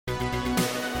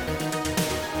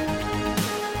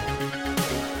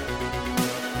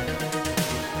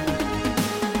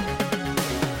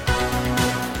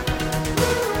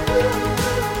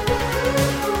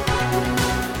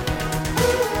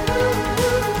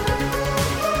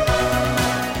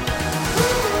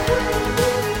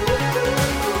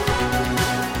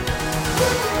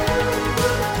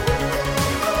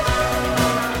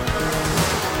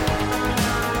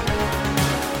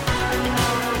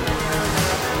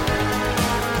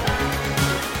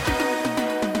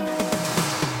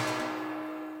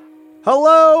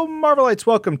Hello, Marvelites.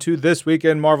 Welcome to This Week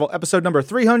in Marvel, episode number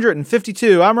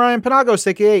 352. I'm Ryan Penagos,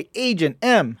 a.k.a. Agent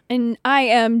M. And I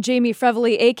am Jamie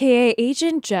Frevely, a.k.a.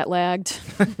 Agent Jetlagged.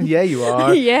 Yeah, you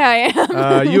are. Yeah,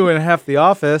 I am. You and half the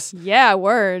office. Yeah,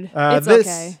 word. It's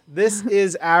okay. This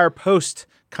is our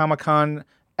post-Comic-Con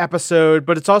episode,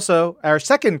 but it's also our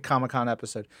second Comic-Con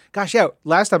episode. Gosh, yeah,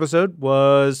 last episode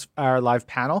was our live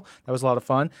panel. That was a lot of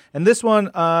fun. And this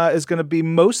one is going to be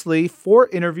mostly 4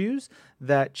 interviews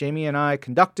that Jamie and I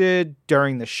conducted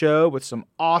during the show with some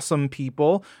awesome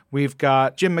people. We've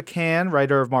got Jim McCann,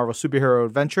 writer of Marvel Superhero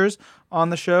Adventures, on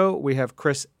the show. We have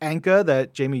Kris Anka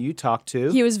that, Jamie, you talked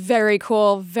to. He was very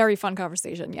cool. Very fun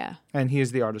conversation, yeah. And he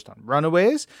is the artist on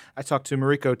Runaways. I talked to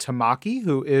Mariko Tamaki,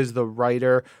 who is the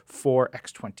writer for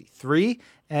X-23,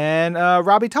 and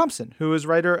Robbie Thompson, who is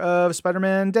writer of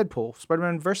Spider-Man Deadpool.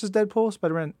 Spider-Man versus Deadpool?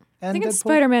 Spider-Man and Deadpool? I think it's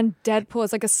Spider-Man Deadpool.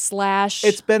 It's like a slash.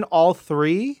 It's been all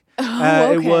 3.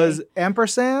 Okay. It was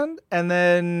ampersand, and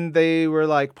then they were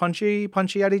like punchy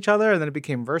at each other, and then it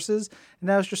became verses, and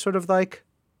now it's just sort of like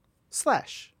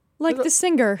slash. Like the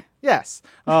singer. Yes.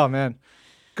 Oh, man.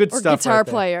 Good or stuff. Guitar right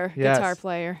player. Yes. Guitar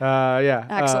player. Yeah.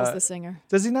 Axel's the singer.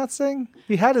 Does he not sing?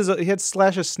 He had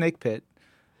Slash's Snake Pit.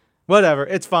 Whatever.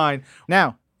 It's fine.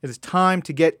 Now, it is time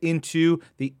to get into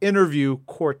the interview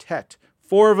quartet.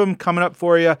 4 of them coming up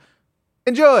for you.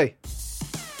 Enjoy.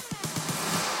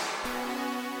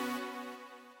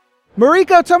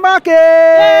 Mariko Tamaki!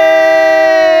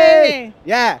 Yay!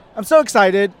 Yeah, I'm so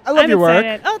excited. I love your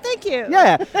excited. work. Oh, thank you.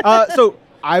 Yeah. So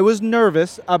I was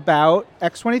nervous about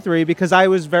X-23 because I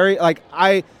was very,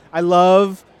 I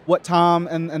love what Tom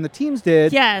and the teams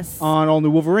did on All New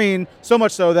Wolverine, so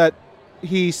much so that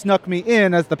he snuck me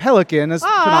in as the Pelican, as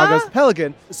Penagos the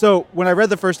Pelican. So when I read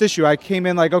the first issue, I came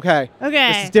in like, okay,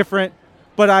 this is different.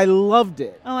 But I loved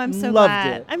it. Oh, I'm so loved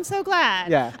glad. It. I'm so glad.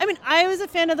 Yeah. I mean, I was a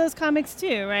fan of those comics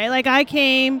too, right? Like, I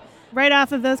came right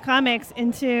off of those comics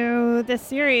into this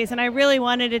series, and I really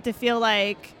wanted it to feel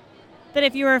like that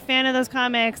if you were a fan of those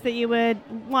comics, that you would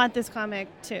want this comic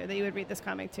too, that you would read this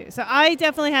comic too. So I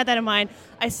definitely had that in mind.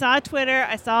 I saw Twitter,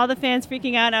 I saw the fans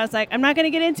freaking out, and I was like, I'm not going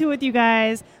to get into it with you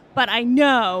guys, but I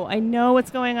know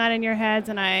what's going on in your heads,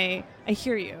 and I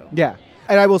hear you. Yeah.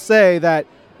 And I will say that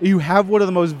you have one of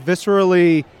the most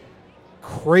viscerally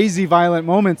crazy violent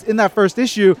moments in that first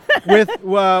issue with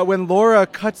when Laura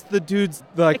cuts the dude's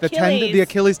the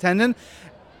Achilles tendon.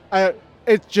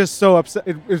 It's just so upset.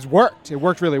 It worked. It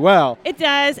worked really well. It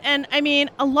does. And I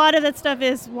mean, a lot of that stuff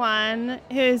is one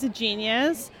who's a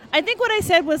genius. I think what I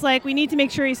said was like, we need to make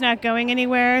sure he's not going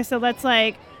anywhere. So let's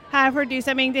like have her do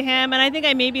something to him. And I think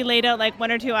I maybe laid out like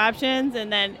 1 or 2 options.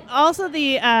 And then also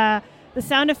the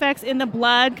sound effects in the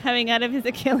blood coming out of his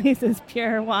Achilles is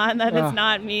pure one. That is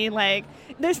not me. Like,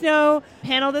 there's no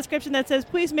panel description that says,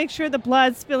 please make sure the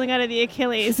blood spilling out of the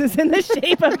Achilles is in the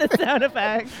shape of the sound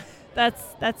effect.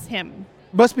 That's him.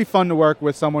 Must be fun to work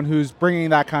with someone who's bringing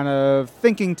that kind of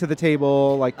thinking to the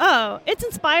table. It's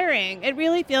inspiring. It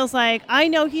really feels like I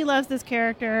know he loves this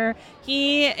character.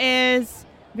 He is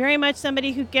very much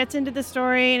somebody who gets into the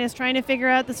story and is trying to figure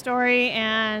out the story,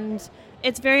 and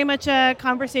it's very much a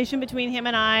conversation between him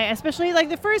and I, especially like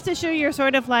the first issue, you're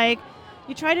sort of like,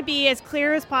 you try to be as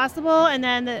clear as possible. And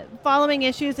then the following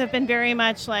issues have been very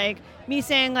much like me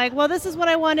saying like, well, this is what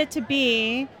I want it to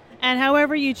be. And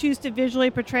however you choose to visually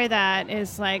portray that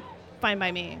is like fine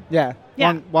by me. Yeah.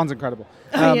 Juan's incredible.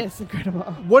 Oh, yes, incredible.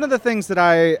 One of the things that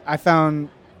I found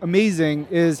amazing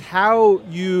is how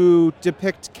you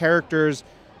depict characters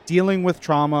dealing with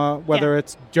trauma, whether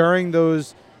it's during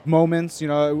those moments,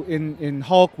 in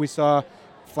Hulk we saw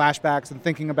flashbacks and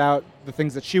thinking about the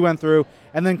things that she went through,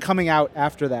 and then coming out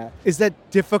after that. Is that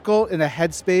difficult in a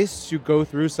headspace to go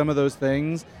through some of those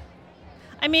things?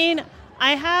 I mean,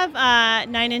 I have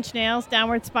 9 Inch Nails,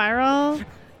 Downward Spiral.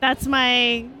 That's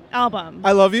my album.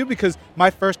 I love you because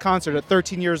my first concert at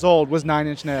 13 years old was 9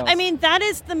 Inch Nails. I mean, that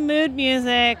is the mood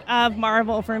music of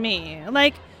Marvel for me.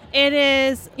 Like, it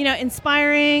is,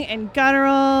 inspiring and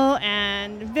guttural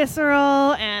and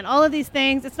visceral and all of these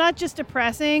things. It's not just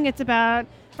depressing. It's about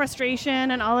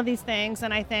frustration and all of these things.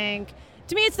 And I think,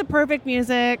 to me, it's the perfect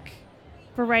music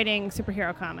for writing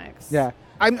superhero comics. Yeah.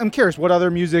 I'm curious, what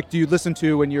other music do you listen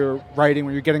to when you're writing,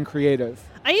 when you're getting creative?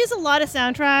 I use a lot of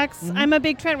soundtracks. Mm-hmm. I'm a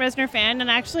big Trent Reznor fan.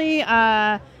 And actually,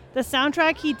 the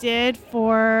soundtrack he did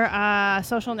for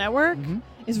Social Network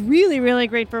is really, really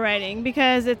great for writing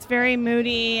because it's very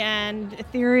moody and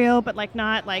ethereal, but like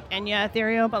not like Enya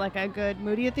ethereal, but like a good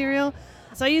moody ethereal.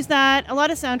 So I use that. A lot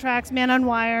of soundtracks. Man on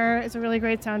Wire is a really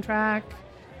great soundtrack.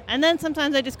 And then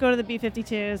sometimes I just go to the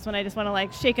B-52s when I just want to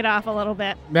like shake it off a little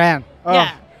bit. Man. Oh,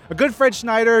 yeah. A good Fred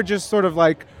Schneider just sort of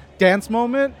like dance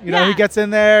moment. You know, Yeah. he gets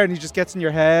in there and he just gets in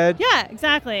your head. Yeah,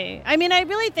 exactly. I mean, I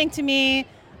really think to me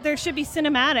there should be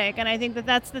cinematic, and I think that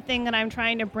that's the thing that I'm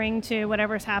trying to bring to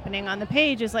whatever's happening on the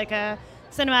page is like a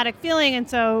cinematic feeling, and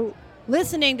so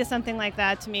listening to something like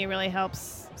that to me really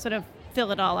helps sort of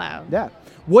fill it all out. Yeah.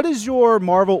 What is your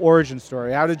Marvel origin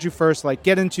story? How did you first like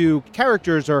get into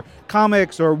characters or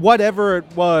comics or whatever it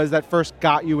was that first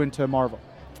got you into Marvel?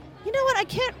 You know what? I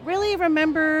can't really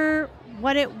remember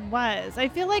what it was. I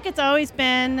feel like it's always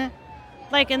been,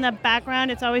 like in the background,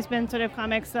 it's always been sort of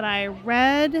comics that I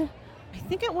read. I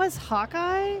think it was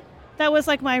Hawkeye. That was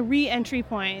like my re-entry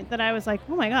point that I was like,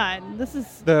 oh my God, this is...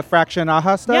 The Fraction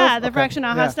Aha stuff? Yeah, the Okay. Fraction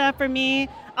Aha Yeah. stuff for me.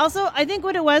 Also, I think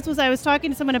what it was I was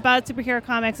talking to someone about superhero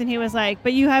comics, and he was like,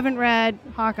 but you haven't read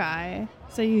Hawkeye,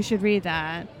 so you should read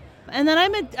that. And then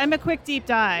I'm a quick deep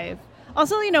dive.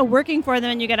 Also, you know, working for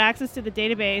them and you get access to the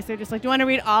database, they're just like, do you want to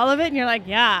read all of it? And you're like,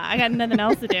 yeah, I got nothing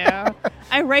else to do.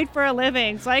 I write for a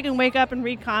living, so I can wake up and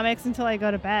read comics until I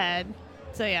go to bed.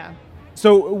 So, yeah.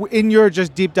 So in your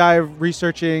just deep dive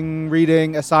researching,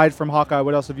 reading, aside from Hawkeye,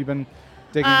 what else have you been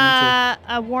digging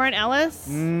into? Warren Ellis.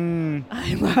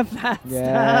 I love that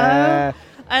Yeah. stuff.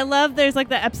 I love there's like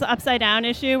the upside down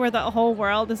issue where the whole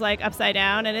world is like upside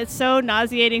down, and it's so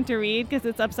nauseating to read because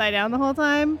it's upside down the whole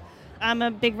time. I'm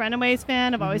a big Runaways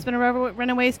fan. I've always been a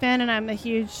Runaways fan, and I'm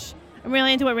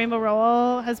really into what Rainbow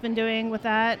Rowell has been doing with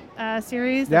that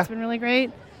series. That's been really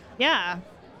great. Yeah.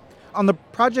 On the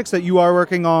projects that you are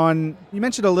working on, you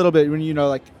mentioned a little bit when, you know,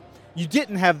 like you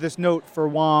didn't have this note for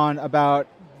Juan about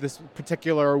this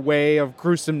particular way of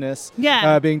gruesomeness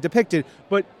being depicted.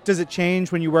 But does it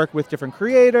change when you work with different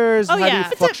creators? Oh, How do yeah.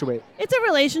 you fluctuate? It's a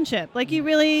relationship. Like you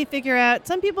really figure out,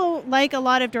 some people like a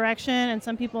lot of direction and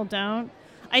some people don't.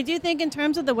 I do think in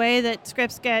terms of the way that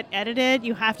scripts get edited,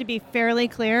 you have to be fairly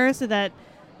clear so that,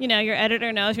 you know, your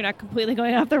editor knows you're not completely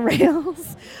going off the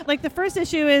rails. Like the first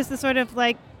issue is the sort of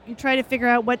like, you try to figure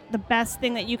out what the best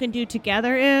thing that you can do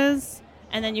together is,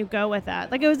 and then you go with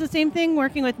that. Like it was the same thing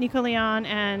working with Nico Leon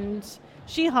and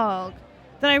She-Hulk,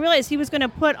 that I realized he was going to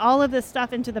put all of this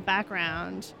stuff into the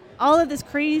background. All of this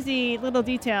crazy little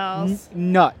details.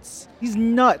 Nuts. He's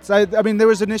nuts. I mean, there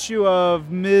was an issue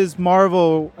of Ms.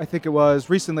 Marvel, I think it was,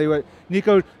 recently, where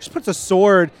Nico just puts a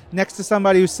sword next to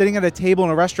somebody who's sitting at a table in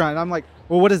a restaurant. And I'm like,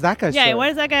 well, what does that guy Yeah, say? why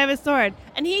does that guy have a sword?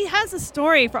 And he has a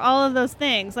story for all of those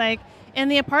things. Like, in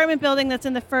the apartment building that's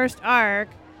in the first arc,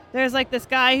 there's like this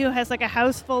guy who has like a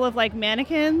house full of like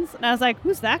mannequins. And I was like,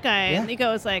 who's that guy? Yeah. And Nico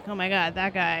was like, oh my God,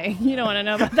 that guy. You don't want to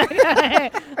know about that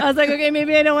guy. I was like, okay,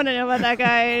 maybe I don't want to know about that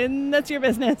guy. And that's your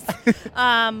business.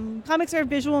 Comics are a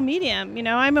visual medium. You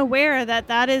know, I'm aware that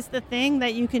that is the thing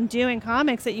that you can do in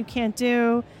comics that you can't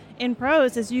do in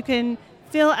prose, is you can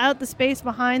fill out the space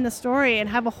behind the story and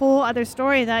have a whole other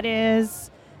story that is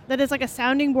like a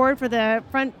sounding board for the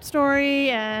front story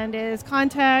and is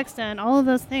context and all of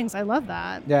those things. I love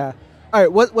that. Yeah. All right,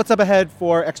 what's up ahead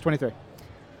for X-23?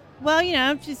 Well, you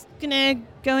know, she's going to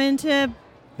go into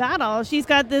battle. She's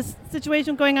got this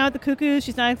situation going on with the Cuckoos.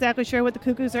 She's not exactly sure what the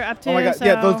Cuckoos are up to. Oh my God, so.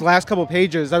 yeah, those last couple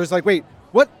pages, I was like, wait,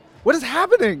 what is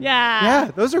happening? Yeah.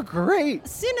 Yeah, those are great.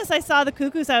 As soon as I saw the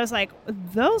Cuckoos, I was like,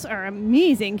 those are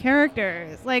amazing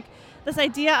characters. Like, this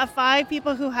idea of 5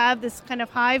 people who have this kind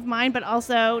of hive mind, but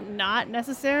also not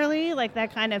necessarily, like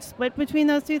that kind of split between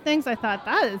those two things, I thought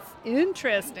that is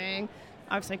interesting.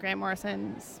 Obviously, Grant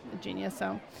Morrison's a genius,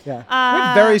 so. Yeah, we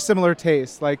have very similar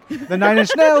tastes, like the Nine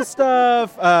Inch Nails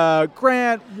stuff,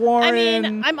 Grant, Warren. I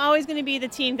mean, I'm always going to be the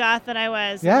teen goth that I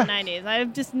was in the 90s.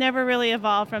 I've just never really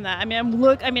evolved from that. I mean,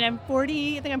 I'm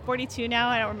 40, I think I'm 42 now,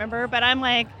 I don't remember, but I'm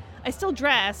like, I still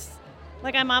dress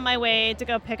like I'm on my way to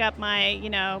go pick up my, you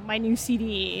know, my new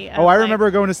CD. I remember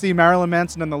going to see Marilyn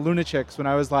Manson and the Lunatics when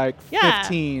I was like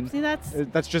 15. See,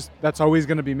 that's always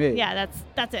going to be me. Yeah,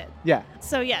 that's it. Yeah.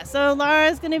 So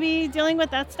Laura's going to be dealing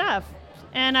with that stuff.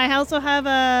 And I also have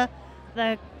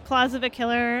the Claws of a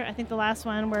Killer, I think the last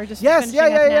one, we're just finishing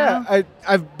up now.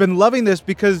 I've been loving this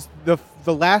because the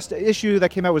last issue that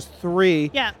came out was 3,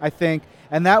 I think.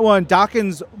 And that one,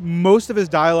 Dawkins, most of his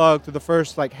dialogue through the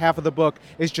first like half of the book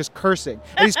is just cursing.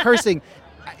 And he's cursing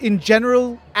in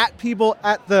general at people,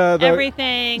 at the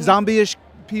everything, zombie-ish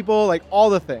people, like all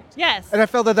the things. Yes. And I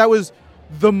felt that was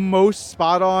the most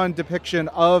spot-on depiction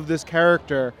of this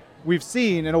character we've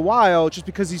seen in a while, just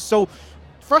because he's so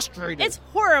frustrated. It's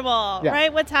horrible,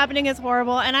 right? What's happening is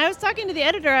horrible. And I was talking to the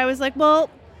editor. I was like, well,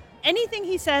 anything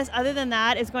he says other than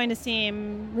that is going to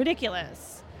seem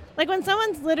ridiculous. Like when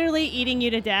someone's literally eating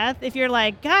you to death, if you're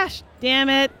like, gosh, damn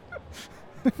it,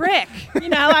 frick. You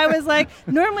know, I was like,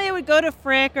 normally I would go to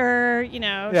frick or, you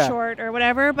know, short or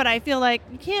whatever, but I feel like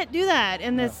you can't do that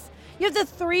in this. You have the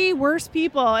 3 worst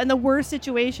people in the worst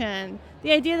situation.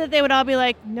 The idea that they would all be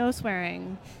like, no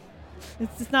swearing.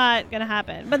 It's just not going to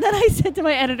happen. But then I said to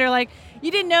my editor, like, you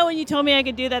didn't know when you told me I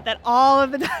could do that all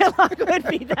of the dialogue would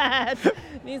be that.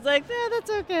 And he's like, yeah,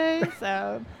 that's okay.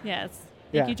 So, yes.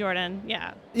 Thank you, Jordan.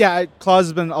 Yeah. Yeah, Claws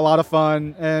has been a lot of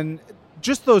fun. And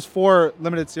just those 4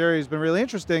 limited series have been really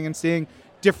interesting in seeing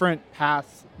different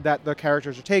paths that the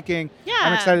characters are taking. Yeah.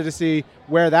 I'm excited to see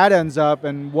where that ends up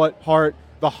and what part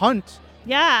the hunt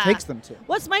takes them to.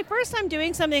 Well, it's my first time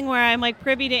doing something where I'm like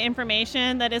privy to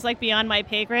information that is like beyond my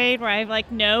pay grade, where I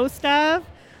like know stuff.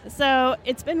 So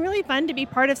it's been really fun to be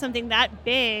part of something that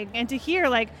big and to hear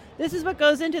like, this is what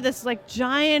goes into this like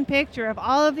giant picture of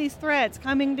all of these threads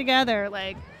coming together.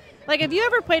 Like if you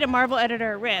ever played a Marvel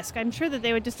editor at Risk, I'm sure that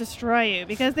they would just destroy you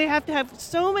because they have to have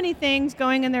so many things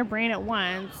going in their brain at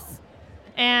once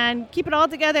and keep it all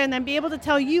together and then be able to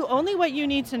tell you only what you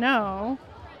need to know.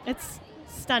 It's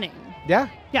stunning. Yeah,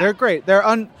 they're great. They're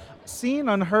unseen,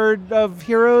 unheard of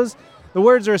heroes. The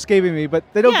words are escaping me, but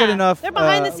they don't get enough. They're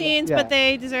behind the scenes, but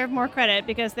they deserve more credit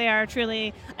because they are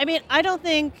truly... I mean, I don't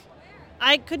think...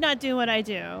 I could not do what I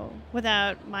do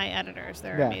without my editors.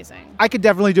 They're amazing. I could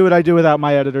definitely do what I do without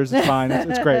my editors. It's fine.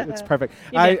 It's great. It's perfect.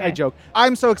 I joke.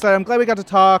 I'm so excited. I'm glad we got to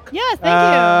talk. Yes, thank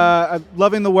you. I'm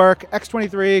loving the work.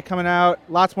 X-23 coming out.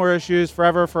 Lots more issues.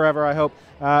 Forever, I hope.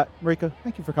 Mariko,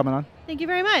 thank you for coming on. Thank you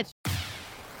very much.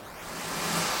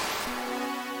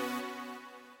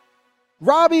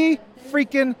 Robbie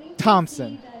freaking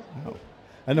Thompson. Oh.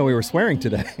 I know we were swearing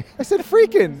today. I said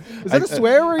freaking. Is that a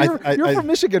swear? You're from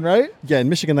Michigan, right? Yeah, in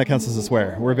Michigan that counts as a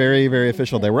swear. We're very, very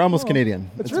official there. We're almost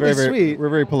Canadian. That's really very, sweet. We're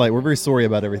very polite. We're very sorry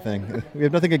about everything. We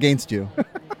have nothing against you.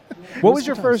 What was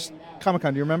your first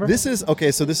Comic-Con? Do you remember? This is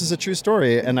a true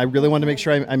story, and I really wanted to make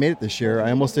sure I made it this year.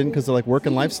 I almost didn't because of like work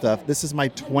and life stuff. This is my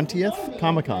 20th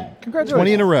Comic-Con. Congratulations.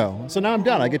 20 in a row. So now I'm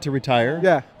done. I get to retire.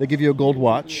 Yeah. They give you a gold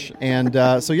watch, and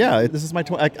this is my.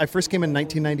 I first came in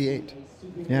 1998.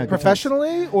 Yeah,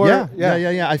 professionally or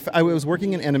yeah. I was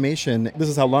working in animation. This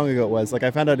is how long ago it was. Like I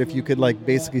found out if you could like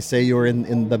basically say you were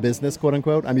in the business, quote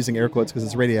unquote. I'm using air quotes because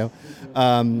it's radio.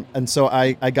 And so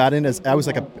I got in as I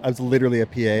was literally a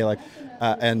PA, like,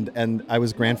 and I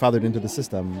was grandfathered into the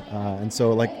system. And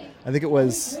so like I think it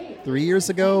was 3 years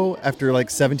ago, after like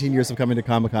 17 years of coming to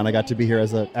Comic-Con, I got to be here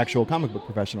as an actual comic book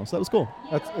professional. So that was cool.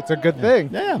 It's a good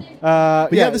thing. Yeah.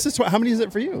 This is how many is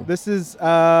it for you? This is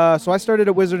so I started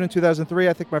at Wizard in 2003.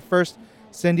 I think my first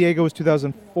San Diego was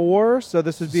 2004. So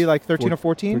this would be like 13 or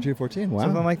 14. 13 or 14. Wow.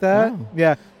 Something like that. Wow.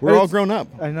 Yeah. We're all grown up.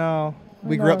 I know.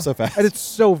 We grew up so fast. And it's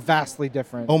so vastly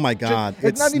different. Oh my God.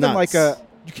 It's not even nuts. like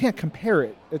you can't compare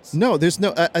it. There's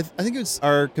no. I think it was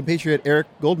our compatriot Eric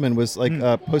Goldman was like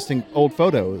posting old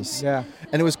photos. Yeah,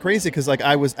 and it was crazy because like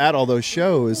I was at all those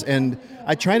shows and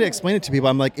I tried to explain it to people.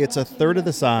 I'm like, it's a third of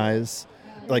the size,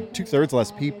 like 2/3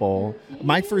 less people.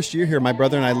 My first year here, my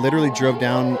brother and I literally drove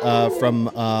down from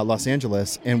Los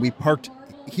Angeles and we parked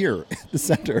here at the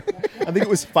center. I think it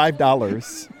was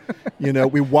 $5.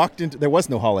 We walked into, there was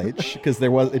no Hall H because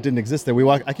it didn't exist there. We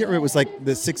walked, I can't remember, it was like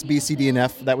the 6B, CD, and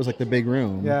F. That was like the big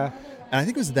room. Yeah. And I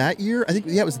think it was that year.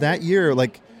 It was that year.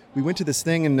 Like we went to this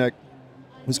thing and it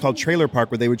was called Trailer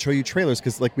Park where they would show you trailers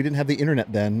because like we didn't have the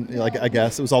internet then. Like I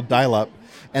guess it was all dial up,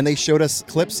 and they showed us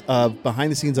clips of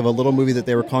behind the scenes of a little movie that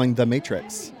they were calling The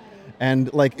Matrix,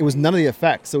 and like it was none of the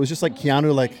effects. So it was just like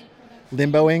Keanu like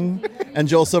limboing and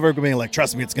Joel Silver being like,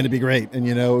 trust me, it's going to be great. And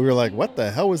we were like, what the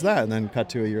hell was that? And then cut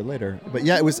to a year later. But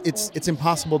yeah, it's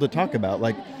impossible to talk about.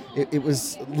 Like it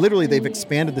was literally, they've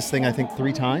expanded this thing I think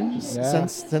 3 times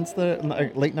since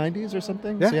the late 90s or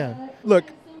something. Yeah. So, yeah. Look,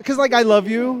 because like I love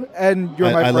you and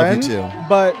you're my friend. I love you too.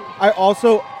 But I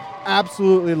also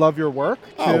absolutely love your work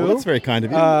too. Oh, well, that's very kind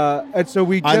of you. And so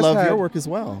I love your work as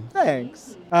well.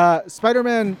 Thanks.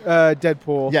 Spider-Man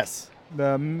Deadpool. Yes.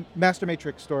 The Master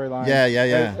Matrix storyline.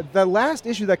 Yeah. The last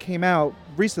issue that came out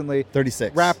recently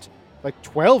 36 wrapped like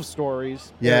 12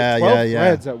 stories. 12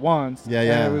 threads at once. Yeah.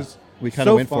 And it was we kind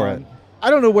of went fun. for it. I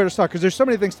don't know where to start because there's so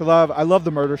many things to love. I love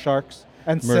the Murder Sharks.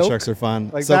 And Murder Silk. Sharks are fun.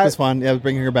 Like Silk was fun. Yeah, I was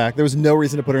bringing her back. There was no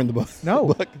reason to put her in the book.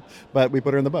 No. But we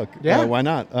put her in the book. Yeah. Why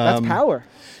not? That's power.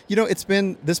 It's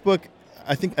been this book.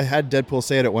 I think I had Deadpool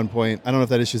say it at one point. I don't know if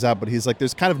that issue's out, but he's like,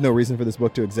 there's kind of no reason for this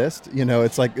book to exist.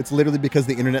 It's like, it's literally because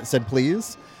the internet said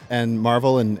please. And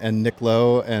Marvel and Nick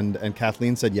Lowe and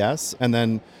Kathleen said yes. And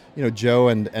then, Joe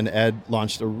and Ed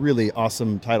launched a really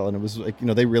awesome title. And it was like,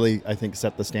 they really, I think,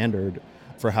 set the standard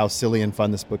for how silly and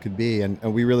fun this book could be. And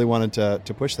we really wanted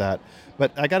to push that.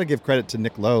 But I got to give credit to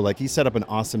Nick Lowe. Like, he set up an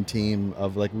awesome team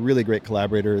of like really great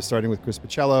collaborators, starting with Chris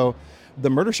Pacello. The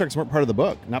Murder Sharks weren't part of the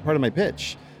book, not part of my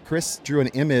pitch. Kris drew an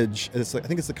image. I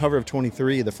think it's the cover of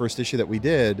 23, the first issue that we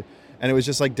did, and it was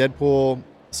just like Deadpool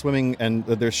swimming and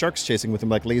there's sharks chasing with him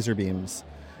like laser beams.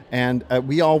 And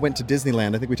we all went to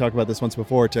Disneyland. I think we talked about this once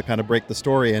before to kind of break the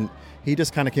story. And he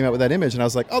just kind of came out with that image. And I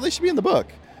was like, oh, they should be in the book.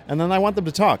 And then I want them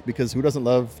to talk because who doesn't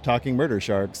love talking murder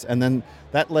sharks? And then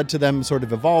that led to them sort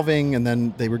of evolving. And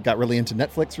then they got really into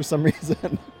Netflix for some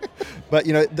reason. But,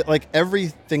 like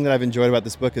everything that I've enjoyed about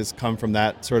this book has come from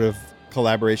that sort of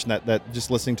collaboration, that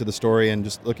just listening to the story and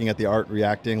just looking at the art,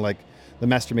 reacting. Like the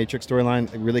Master Matrix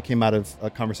storyline, it really came out of a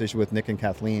conversation with Nick and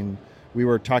Kathleen. We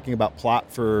were talking about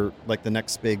plot for like the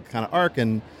next big kind of arc,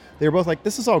 and they were both like,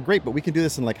 this is all great, but we can do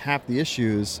this in like half the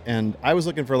issues. And I was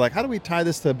looking for like, how do we tie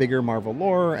this to bigger Marvel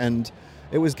lore? And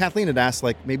it was Kathleen had asked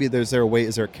like, maybe is there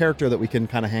a character that we can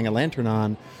kind of hang a lantern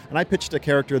on? And I pitched a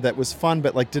character that was fun,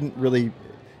 but like didn't really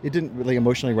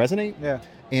emotionally resonate. Yeah.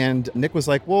 And Nick was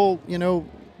like, well,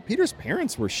 Peter's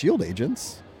parents were S.H.I.E.L.D.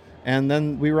 agents. And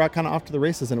then we were kind of off to the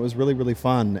races, and it was really, really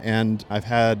fun. And I've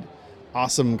had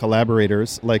awesome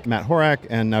collaborators like Matt Horak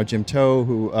and now Jim Toe,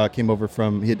 who came over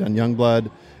he had done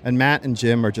Youngblood. And Matt and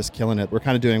Jim are just killing it. We're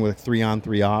kind of doing with 3 on,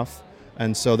 3 off.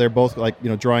 And so they're both like,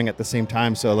 drawing at the same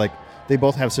time. So like they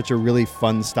both have such a really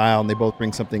fun style, and they both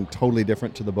bring something totally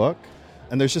different to the book.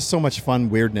 And there's just so much fun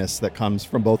weirdness that comes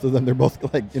from both of them. They're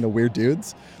both like, weird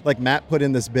dudes. Like Matt put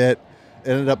in this bit, it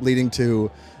ended up leading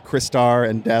to Crystar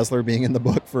and Dazzler being in the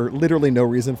book for literally no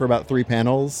reason for about 3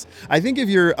 panels. I think if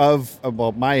you're of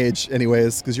my age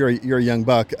anyways, because you're a young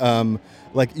buck,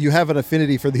 like you have an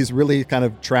affinity for these really kind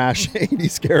of trash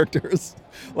 80s characters.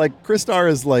 Like Crystar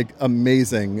is like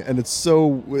amazing, and it's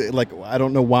so like, I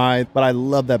don't know why, but I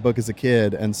love that book as a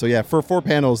kid. And so yeah, for 4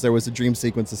 panels there was a dream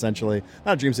sequence, essentially.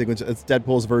 Not a dream sequence, it's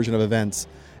Deadpool's version of events.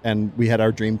 And we had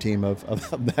our dream team of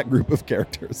that group of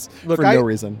characters for no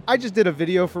reason. I just did a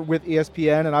video with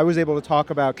ESPN, and I was able to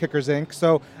talk about Kickers Inc.,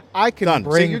 so I can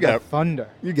bring the thunder.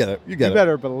 You get it. You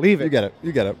better believe it. You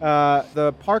get it.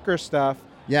 The Parker stuff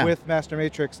with Master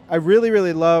Matrix, I really,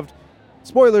 really loved.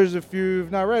 Spoilers if you've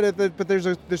not read it, but there's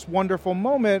this wonderful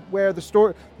moment where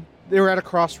they were at a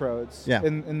crossroads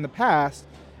in the past,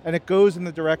 and it goes in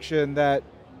the direction that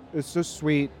is so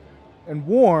sweet and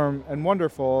warm and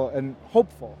wonderful and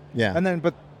hopeful. Yeah. And then,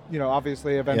 but,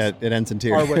 obviously events it ends in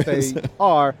tears. Are what they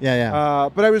are. Yeah.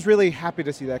 But I was really happy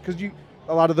to see that, because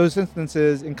a lot of those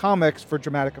instances in comics for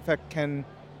dramatic effect can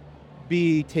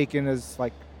be taken as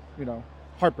like,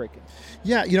 heartbreaking.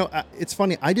 Yeah. It's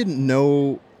funny. I didn't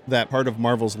know that part of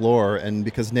Marvel's lore, and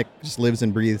because Nick just lives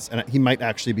and breathes, and he might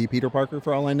actually be Peter Parker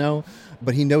for all I know,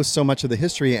 but he knows so much of the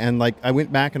history. And like, I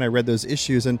went back and I read those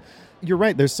issues, and you're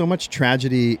right, there's so much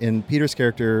tragedy in Peter's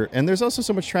character, and there's also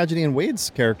so much tragedy in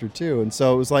Wade's character too. And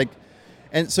so it was like,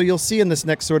 and so you'll see in this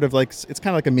next sort of like, it's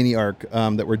kind of like a mini arc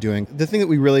that we're doing. The thing that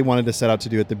we really wanted to set out to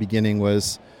do at the beginning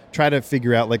was try to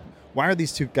figure out like, why are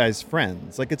these 2 guys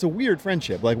friends? Like, it's a weird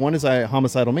friendship. Like, one is a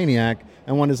homicidal maniac,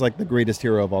 and one is like the greatest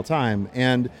hero of all time.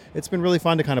 And it's been really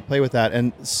fun to kind of play with that.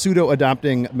 And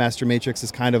pseudo-adopting Master Matrix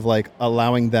is kind of like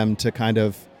allowing them to kind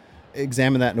of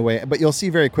examine that in a way. But you'll see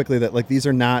very quickly that like these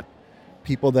are not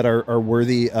people that are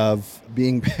worthy of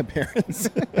being parents.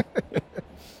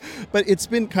 But it's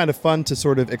been kind of fun to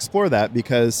sort of explore that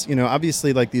because,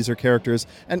 obviously, like, these are characters.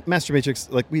 And Master Matrix,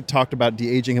 like, we talked about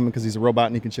de-aging him because he's a robot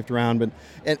and he can shift around.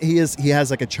 And he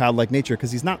has, like, a childlike nature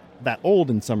because he's not that old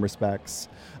in some respects.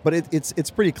 But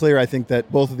it's pretty clear, I think,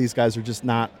 that both of these guys are just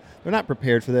they're not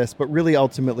prepared for this. But really,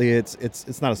 ultimately,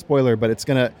 it's not a spoiler, but it's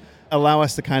going to allow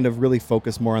us to kind of really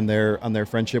focus more on their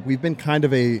friendship. We've been kind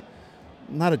of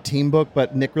not a team book,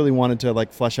 but Nick really wanted to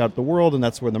like flesh out the world, and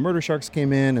that's where the Murder Sharks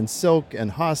came in, and Silk and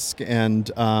Husk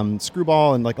and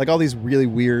Screwball, and like all these really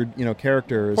weird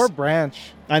characters. Poor Branch.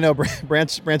 I know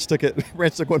Branch took it.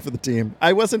 Branch took one for the team.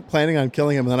 I wasn't planning on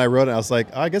killing him, and then I wrote it. I was like,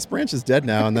 oh, I guess Branch is dead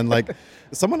now. And then like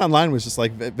someone online was just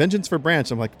like, vengeance for Branch.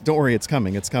 I'm like, don't worry, it's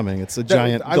coming. It's a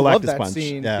giant I Galactus love that punch.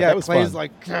 Scene. Yeah, that it was plays fun.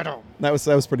 like get him. That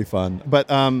was pretty fun. But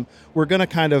we're gonna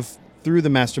kind of, through the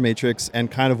Master Matrix and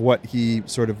kind of what he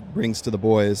sort of brings to the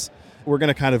boys, we're going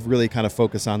to kind of really kind of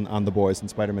focus on the boys in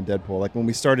Spider-Man Deadpool. Like when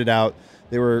we started out,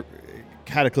 they were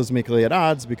cataclysmically at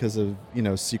odds because of,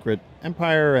 Secret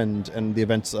Empire and the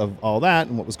events of all that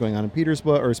and what was going on in Peter's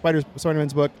book or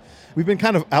Spider-Man's book. We've been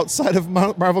kind of outside of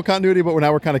Marvel continuity, but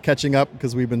now we're kind of catching up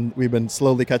because we've been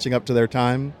slowly catching up to their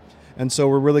time. And so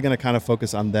we're really going to kind of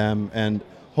focus on them and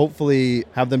hopefully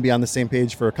have them be on the same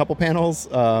page for a couple panels,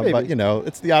 but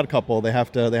it's the odd couple. They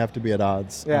have to be at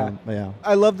odds. Yeah.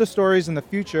 I love the stories in the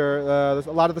future. There's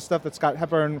a lot of the stuff that Scott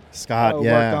Hepburn worked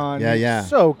on. He's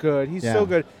so good. He's so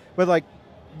good. But like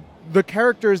the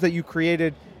characters that you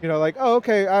created, like, oh,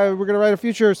 okay, we're gonna write a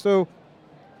future, so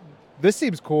this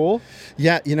seems cool.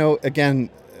 Yeah, again,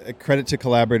 credit to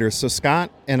collaborators. So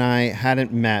Scott and I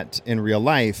hadn't met in real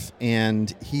life,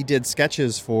 and he did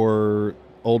sketches for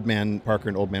Old Man Parker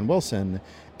and Old Man Wilson.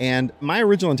 And my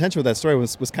original intention with that story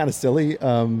was kind of silly.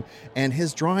 And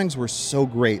his drawings were so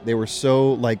great. They were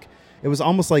so it was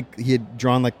almost like he had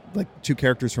drawn like two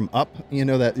characters from Up, the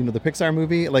Pixar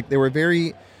movie. Like they were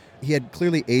he had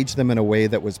clearly aged them in a way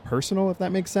that was personal, if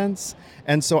that makes sense.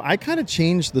 And so I kind of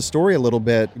changed the story a little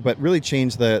bit, but really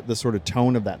changed the sort of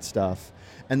tone of that stuff.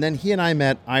 And then he and I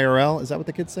met IRL. Is that what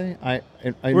the kids say?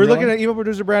 We're looking at evil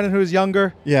producer Brandon, who is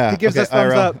younger. Yeah. He gives us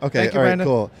thumbs IRL. up. Okay, Thank you, all right, Brandon.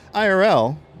 cool.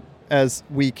 IRL, as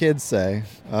we kids say.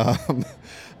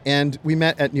 And we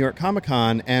met at New York Comic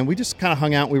Con, and we just kind of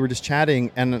hung out. We were just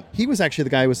chatting, and he was actually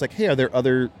the guy who was like, hey, are there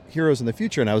other heroes in the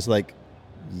future? And I was like,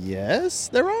 yes,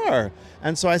 there are.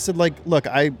 And so I said, look,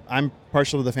 I'm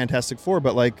partial to the Fantastic Four,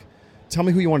 but tell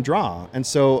me who you want to draw. And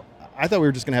so I thought we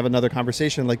were just going to have another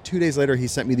conversation. 2 days later, he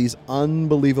sent me these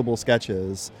unbelievable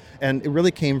sketches, and it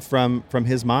really came from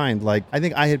his mind. I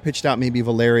think I had pitched out maybe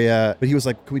Valeria, but he was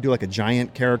like, "Can we do a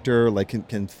giant character?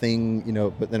 Can Thing,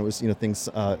 But then it was Thing's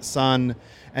son,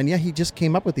 and yeah, he just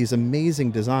came up with these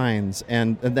amazing designs,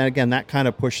 and then again, that kind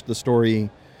of pushed the story.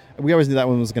 We always knew that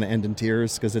one was going to end in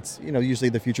tears because it's, usually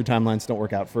the future timelines don't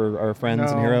work out for our friends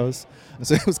and heroes.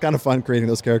 So it was kind of fun creating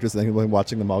those characters and then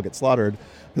watching them all get slaughtered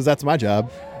because that's my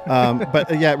job.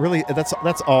 But yeah, really,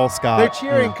 that's all Scott. They're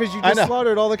cheering because you just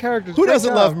slaughtered all the characters. Who Great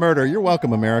doesn't job. love murder? You're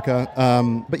welcome, America.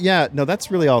 But yeah, no,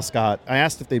 that's really all Scott. I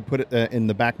asked if they'd put it in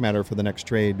the back matter for the next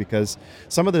trade because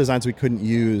some of the designs we couldn't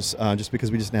use just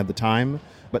because we just didn't have the time.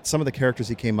 But some of the characters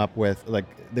he came up with,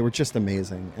 they were just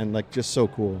amazing and just so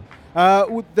cool.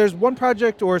 There's one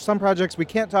project or some projects we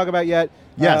can't talk about yet.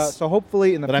 Yes. So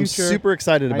hopefully in the future. But I'm super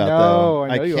excited about though.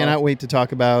 I cannot wait to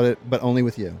talk about it, but only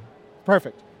with you.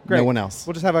 Perfect. Great. No one else.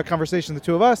 We'll just have a conversation, the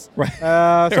two of us. Right.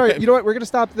 Sorry, you know what? We're going to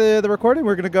stop the recording.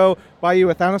 We're going to go buy you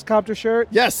a Thanos Copter shirt.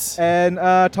 Yes. And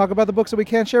talk about the books that we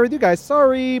can't share with you guys.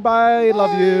 Sorry. Bye.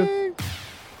 Love you.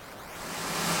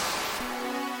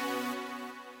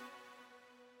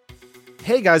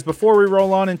 Hey guys, before we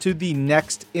roll on into the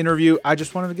next interview, I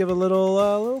just wanted to give a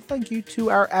little thank you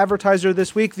to our advertiser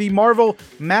this week, the Marvel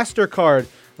MasterCard.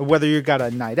 Whether you got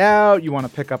a night out, you want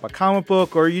to pick up a comic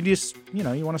book, or you just, you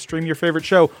want to stream your favorite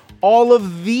show, all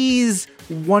of these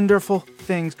wonderful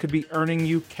things could be earning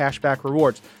you cashback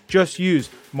rewards. Just use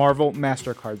Marvel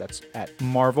MasterCard. That's at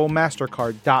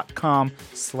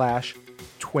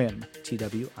marvelmastercard.com/twim,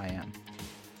 TWIM.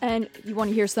 And you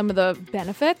want to hear some of the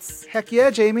benefits? Heck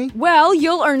yeah, Jamie. Well,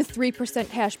 you'll earn 3%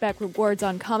 cashback rewards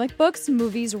on comic books,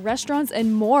 movies, restaurants,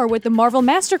 and more with the Marvel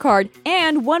MasterCard,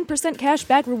 and 1%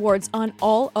 cashback rewards on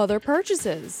all other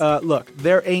purchases. Look,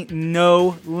 there ain't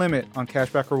no limit on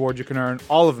cashback rewards you can earn,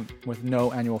 all of them with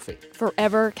no annual fee.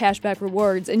 Forever cashback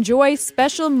rewards. Enjoy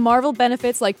special Marvel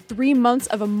benefits like 3 months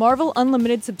of a Marvel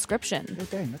Unlimited subscription. Oh,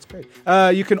 dang, that's great.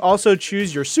 You can also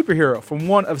choose your superhero from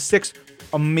one of 6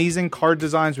 amazing card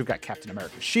designs. We've got Captain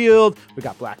America's Shield, we've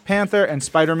got Black Panther, and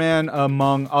Spider-Man,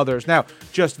 among others. Now,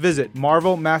 just visit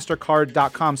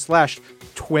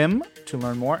marvelmastercard.com/twim to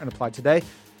learn more and apply today.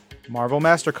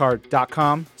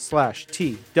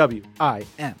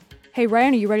 marvelmastercard.com/TWIM. Hey,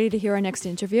 Ryan, are you ready to hear our next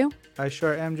interview? I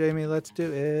sure am, Jamie. Let's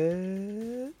do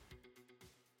it.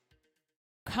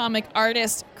 Comic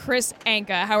artist Kris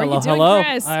Anka. How are hello, you doing, hello.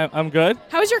 Kris? I'm good.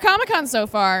 How was your Comic-Con so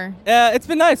far? It's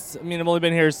been nice. I mean, I've only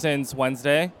been here since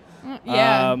Wednesday.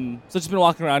 Yeah. So just been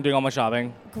walking around doing all my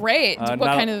shopping. Great. What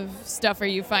kind of stuff are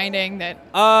you finding that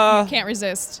you can't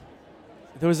resist?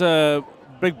 There was a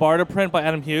big barter print by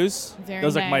Adam Hughes. Very That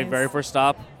was my nice. very first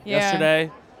stop Yeah. yesterday.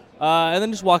 And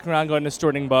then just walking around, going to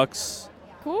Storting Books,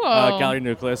 Cool. Gallery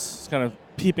Nucleus, just kind of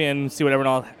peep in, see what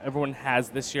everyone has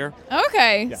this year.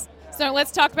 Okay. Yeah. So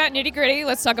let's talk about nitty-gritty.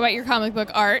 Let's talk about your comic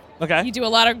book art. Okay. You do a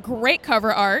lot of great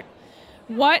cover art.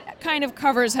 What kind of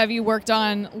covers have you worked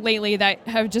on lately that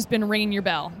have just been ringing your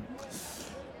bell?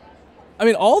 I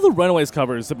mean, all the Runaways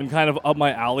covers have been kind of up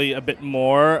my alley a bit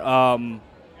more.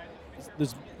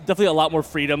 There's definitely a lot more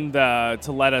freedom to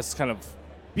let us kind of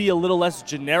be a little less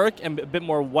generic and a bit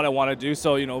more what I want to do.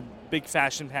 So, big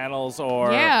fashion panels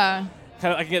or Yeah.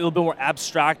 kind of I can get a little bit more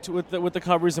abstract with the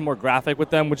covers and more graphic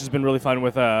with them, which has been really fun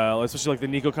with especially like the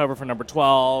Nico cover for number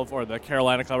 12 or the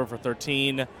Carolina cover for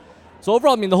 13. So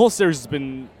overall, I mean, the whole series has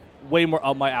been way more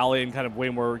up my alley and kind of way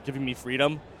more giving me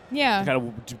freedom Yeah. to kind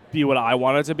of be what I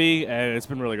want it to be, and it's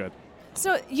been really good.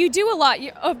 So you do a lot.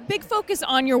 A big focus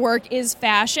on your work is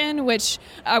fashion, which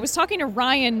I was talking to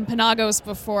Ryan Panagos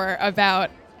before about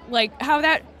how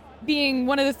that being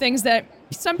one of the things that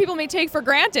some people may take for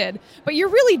granted, but you're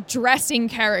really dressing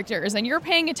characters and you're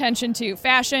paying attention to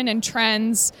fashion and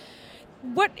trends.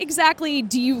 what exactly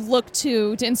do you look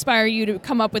to inspire you to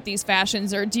come up with these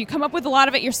fashions, or do you come up with a lot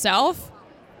of it yourself?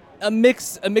 A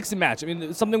mix and match. I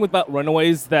mean, something about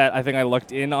Runaways that I think I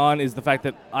lucked in on is the fact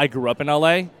that I grew up in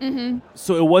LA. Mm-hmm.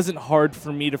 So it wasn't hard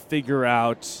for me to figure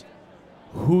out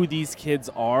who these kids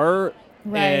are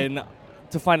and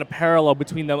to find a parallel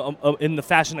between them in the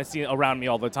fashion I see around me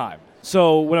all the time.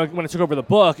 So when I took over the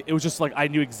book, it was just like I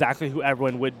knew exactly who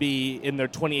everyone would be in their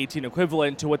 2018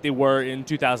 equivalent to what they were in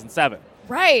 2007.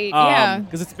 Right, yeah.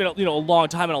 Because it's been a long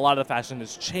time, and a lot of the fashion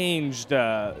has changed.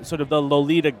 Sort of the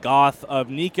Lolita goth of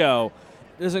Nico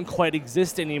doesn't quite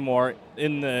exist anymore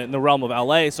in the realm of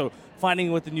LA. So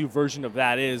finding what the new version of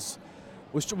that is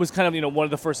was kind of one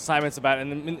of the first assignments about it,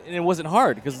 and it wasn't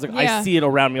hard because it's like I see it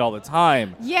around me all the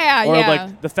time. Yeah, or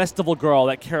like the festival girl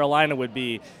that Carolina would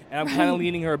be, and I'm kind of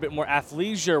leaning her a bit more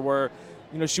athleisure, where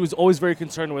she was always very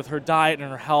concerned with her diet and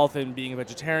her health and being a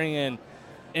vegetarian,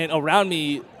 and around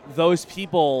me, those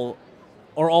people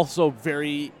are also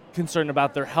very concerned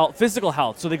about their health, physical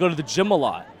health, so they go to the gym a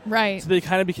lot. Right. So they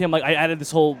kind of became like, I added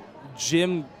this whole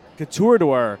gym couture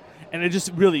to her, and it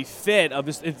just really fit.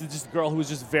 It's just a girl who was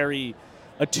just very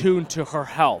attuned to her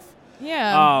health.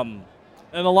 Yeah. And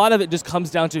a lot of it just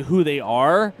comes down to who they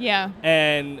are. Yeah.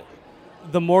 And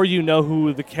the more you know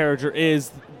who the character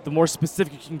is, the more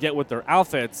specific you can get with their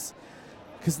outfits.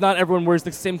 Because not everyone wears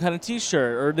the same kind of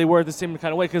T-shirt, or they wear it the same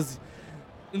kind of way. Because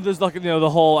there's like the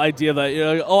whole idea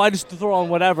that I just throw on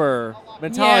whatever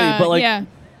mentality. Yeah, but like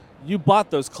you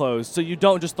bought those clothes, so you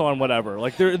don't just throw on whatever.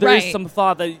 Like there is some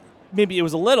thought that maybe it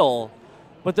was a little,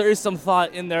 but there is some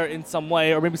thought in there in some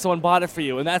way, or maybe someone bought it for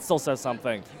you, and that still says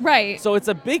something. Right. So it's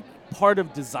a big part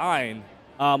of design.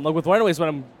 Like with Runaways,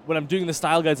 when I'm doing the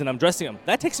style guides and I'm dressing them,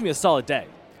 that takes me a solid day.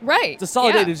 Right. It's a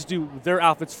solid day to just do their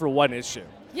outfits for one issue.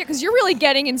 Yeah, because you're really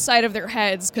getting inside of their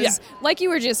heads. Because, like you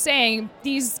were just saying,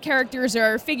 these characters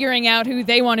are figuring out who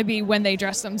they want to be when they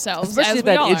dress themselves. Especially as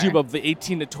that we age group of the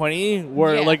 18 to 20,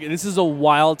 where like this is a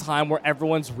wild time where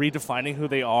everyone's redefining who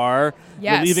they are.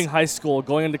 Yes. You're leaving high school,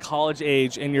 going into college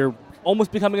age, and you're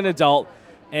almost becoming an adult,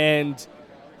 and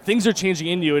things are changing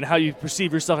in you and how you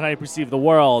perceive yourself and how you perceive the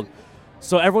world.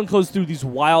 So everyone goes through these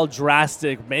wild,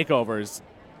 drastic makeovers.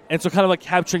 And so kind of like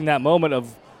capturing that moment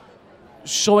of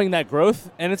showing that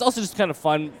growth. And it's also just kind of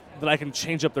fun that I can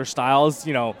change up their styles.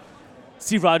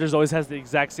 Steve Rogers always has the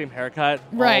exact same haircut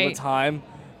all the time.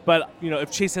 But,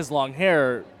 if Chase has long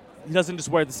hair, he doesn't just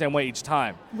wear it the same way each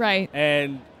time. Right.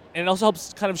 And it also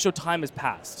helps kind of show time has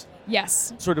passed.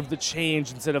 Yes. Sort of the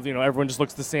change instead of, everyone just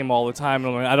looks the same all the time.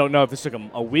 And I don't know if this took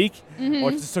a week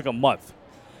or if this took a month.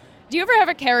 Do you ever have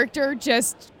a character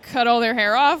just cut all their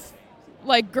hair off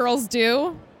like girls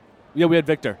do? Yeah, we had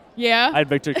Victor. Yeah? I had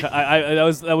Victor. That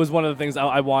was one of the things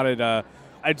I wanted.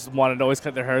 I just wanted to always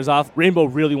cut their hairs off. Rainbow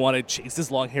really wanted Chase's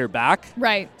long hair back.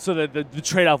 Right. So the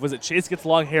trade-off was that Chase gets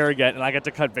long hair again, and I get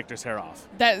to cut Victor's hair off.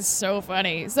 That is so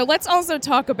funny. So let's also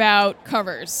talk about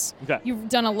covers. Okay. You've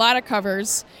done a lot of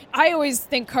covers. I always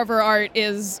think cover art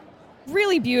is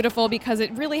really beautiful because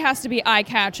it really has to be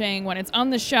eye-catching when it's on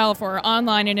the shelf or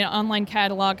online in an online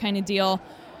catalog kind of deal.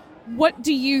 What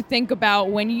do you think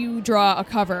about when you draw a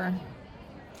cover?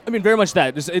 I mean, very much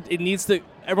that. Just it needs to.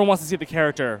 Everyone wants to see the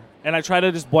character, and I try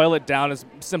to just boil it down as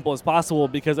simple as possible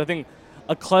because I think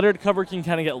a cluttered cover can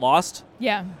kind of get lost.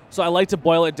 Yeah. So I like to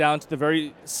boil it down to the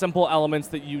very simple elements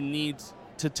that you need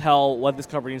to tell what this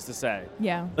cover needs to say.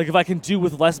 Yeah. Like if I can do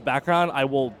with less background, I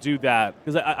will do that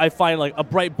because I find like a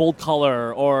bright, bold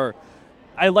color, or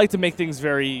I like to make things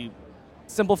very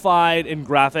simplified and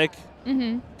graphic.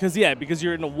 Because because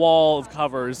you're in a wall of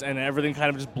covers and everything kind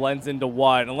of just blends into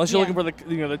one. Unless you're looking for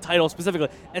the title specifically,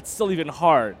 it's still even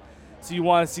hard. So you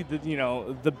want to see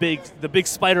the big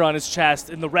spider on his chest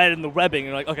and the red and the webbing. And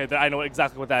you're like, okay, I know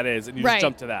exactly what that is, and you just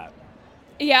jump to that.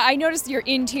 Yeah, I noticed your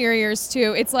interiors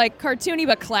too. It's like cartoony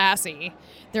but classy.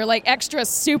 They're like extra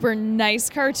super nice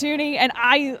cartoony, and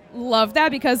I love that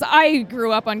because I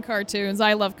grew up on cartoons.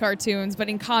 I love cartoons, but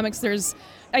in comics, there's,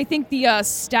 I think the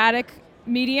static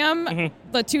medium,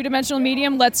 the two-dimensional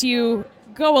medium, lets you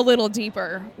go a little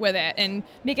deeper with it and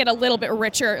make it a little bit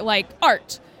richer, like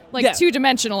art, like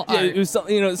two-dimensional art. It was,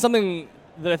 something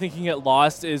that I think can get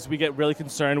lost is we get really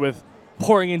concerned with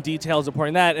pouring in details and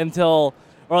pouring that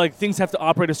or like things have to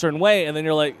operate a certain way, and then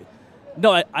you're like,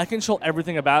 no, I control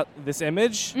everything about this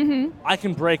image. I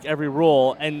can break every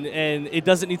rule, and it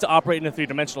doesn't need to operate in a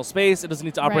three-dimensional space. It doesn't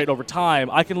need to operate over time.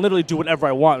 I can literally do whatever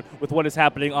I want with what is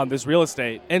happening on this real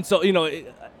estate. And so,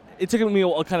 it took me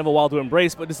kind of a while to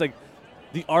embrace, but it's like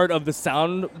the art of the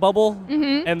sound bubble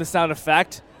and the sound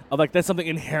effect of like that's something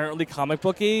inherently comic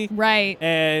booky. Right.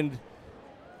 And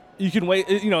you can wait.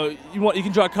 You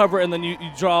can draw a cover, and then you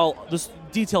draw this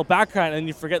detailed background and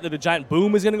you forget that a giant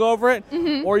boom is going to go over it,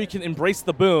 or you can embrace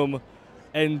the boom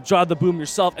and draw the boom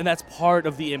yourself, and that's part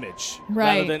of the image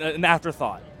rather than an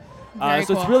afterthought.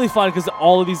 So it's really fun because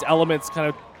all of these elements kind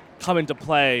of come into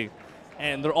play,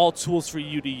 and they're all tools for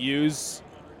you to use,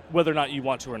 whether or not you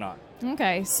want to or not.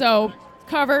 Okay, so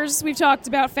covers we've talked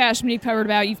about, fashion we've covered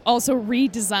about. You've also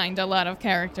redesigned a lot of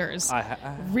characters.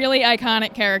 Really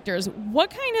iconic characters. What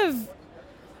kind of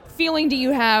feeling do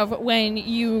you have when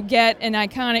you get an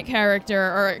iconic character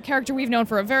or a character we've known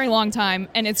for a very long time,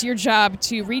 and it's your job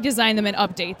to redesign them and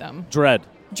update them? Dread.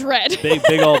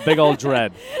 Big old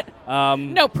dread.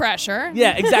 No pressure.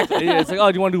 Yeah, exactly. It's like,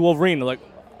 oh, do you want to do Wolverine? They're like,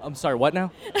 I'm sorry, what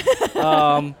now?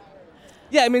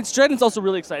 Yeah, I mean, dread is also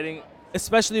really exciting,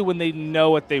 especially when they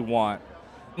know what they want.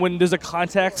 When there's a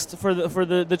context for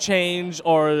the change,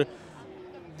 or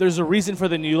there's a reason for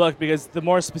the new look, because the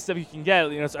more specific you can get,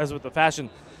 as with the fashion,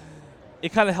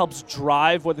 it kind of helps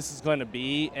drive what this is going to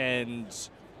be. And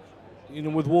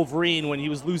with Wolverine, when he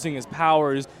was losing his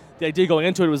powers, the idea going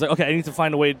into it was like, okay, I need to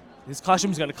find a way. His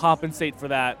costume is going to compensate for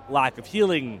that lack of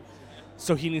healing,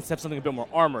 so he needs to have something a bit more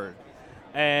armored.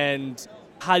 And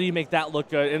how do you make that look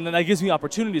good? And then that gives me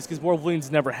opportunities, because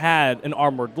Wolverine's never had an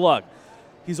armored look.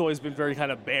 He's always been very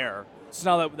kind of bare.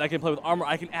 So now that I can play with armor,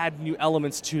 I can add new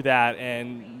elements to that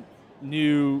and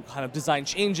new kind of design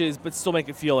changes, but still make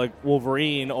it feel like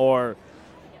Wolverine. Or,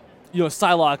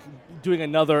 Psylocke doing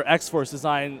another X-Force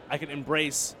design, I can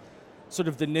embrace sort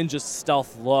of the ninja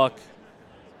stealth look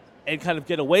and kind of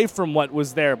get away from what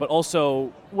was there. But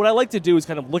also, what I like to do is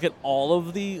kind of look at all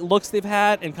of the looks they've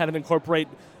had and kind of incorporate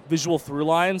visual through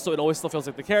lines, so it always still feels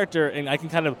like the character, and I can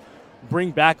kind of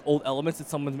bring back old elements that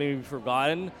someone's maybe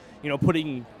forgotten.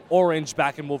 Putting orange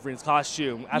back in Wolverine's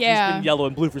costume after he's been yellow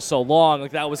and blue for so long.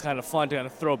 Like, that was kind of fun to kind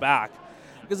of throw back,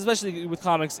 because especially with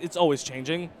comics, it's always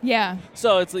changing. Yeah.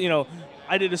 So it's,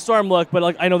 I did a Storm look,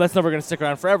 but I know that's never going to stick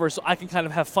around forever, so I can kind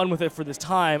of have fun with it for this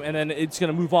time, and then it's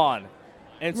going to move on.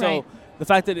 And so the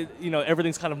fact that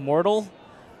everything's kind of mortal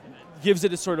gives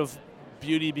it a sort of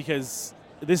beauty, because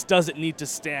this doesn't need to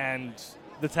stand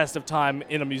the test of time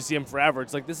in a museum forever.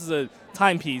 It's like, this is a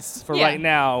timepiece for right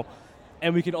now,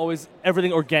 and we can always,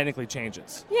 everything organically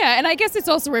changes. Yeah, and I guess it's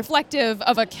also reflective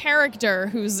of a character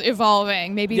who's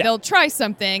evolving. Maybe they'll try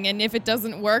something, and if it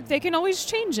doesn't work, they can always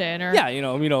change it.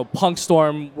 Or Punk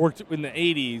Storm worked in the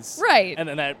 80s. Right. And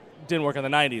then that didn't work in the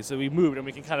 90s, so we moved, and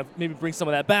we can kind of maybe bring some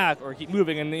of that back or keep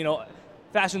moving. And,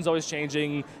 fashion's always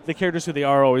changing, the characters who they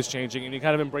are always changing, and you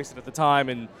kind of embrace it at the time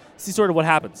and see sort of what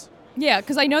happens. Yeah,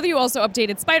 because I know that you also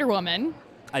updated Spider-Woman.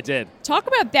 I did. Talk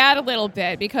about that a little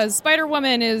bit, because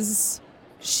Spider-Woman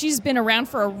she's been around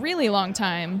for a really long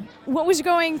time. What was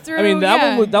going through? I mean,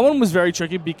 that one was very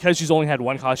tricky, because she's only had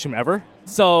one costume ever.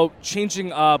 So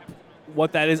changing up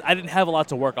what that is, I didn't have a lot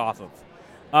to work off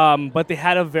of. But they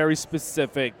had a very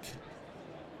specific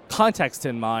context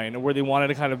in mind, where they wanted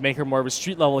to kind of make her more of a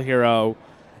street-level hero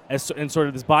and sort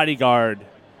of this bodyguard.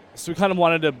 So we kind of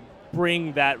wanted to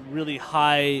bring that really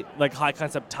high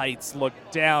concept tights look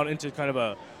down into kind of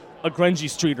a grungy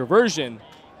streeter version.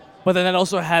 But then that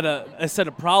also had a set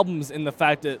of problems in the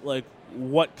fact that,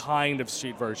 what kind of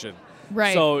street version?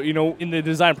 Right. So, in the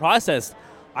design process,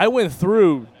 I went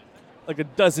through a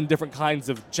dozen different kinds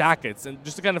of jackets, and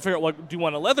just to kind of figure out, do you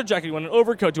want a leather jacket? Do you want an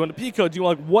overcoat? Do you want a pea coat? Do you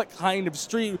want what kind of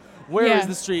street? Where is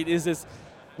the street? Is this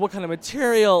what kind of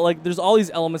material? There's all these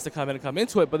elements that come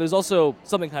into it, but there's also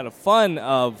something kind of fun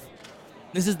of,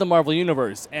 this is the Marvel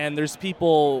Universe, and there's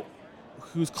people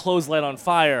whose clothes light on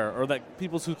fire, or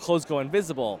people's whose clothes go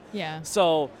invisible. Yeah.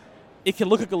 So it can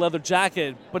look like a leather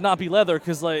jacket, but not be leather,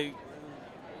 because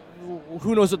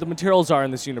who knows what the materials are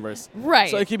in this universe. Right.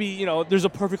 So it could be, there's a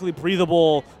perfectly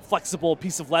breathable, flexible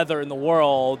piece of leather in the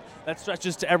world that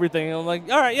stretches to everything. And I'm like,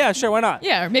 all right, yeah, sure, why not?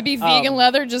 Yeah, or maybe vegan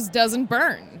leather just doesn't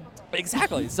burn.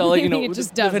 Exactly. So, it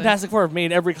just the Fantastic Four have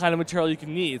made every kind of material you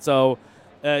can need. So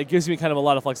it gives me kind of a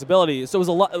lot of flexibility. So it was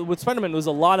a lot, with Spider-Man, it was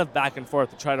a lot of back and forth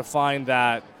to try to find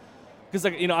that. Because,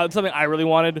 something I really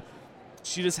wanted,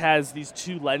 she just has these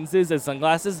two lenses as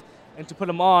sunglasses, and to put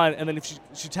them on, and then if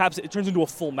she taps it, it turns into a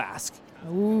full mask.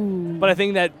 Ooh. But I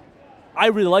think that I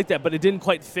really liked that, but it didn't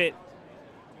quite fit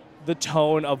the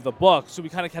tone of the book, so we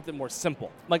kind of kept it more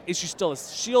simple. Is she still a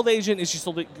S.H.I.E.L.D. agent? Is she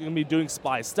still going to be doing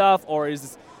spy stuff? Or is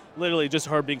this literally just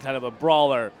her being kind of a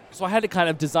brawler? So I had to kind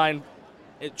of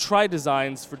try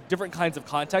designs for different kinds of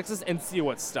contexts and see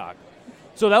what stuck.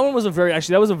 So that one was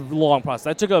that was a long process.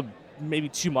 That took maybe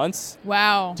 2 months.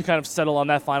 Wow. To kind of settle on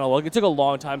that final look. It took a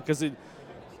long time, because it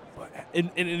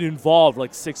involved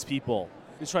 6 people.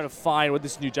 try to find what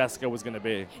this new Jessica was going to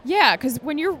be. Yeah, because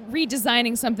when you're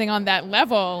redesigning something on that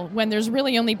level, when there's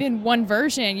really only been one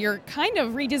version, you're kind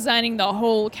of redesigning the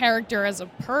whole character as a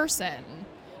person.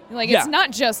 Like, it's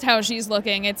not just how she's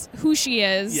looking, it's who she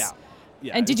is. Yeah.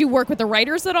 And did you work with the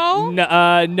writers at all?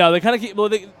 No, they kind of keep... Well,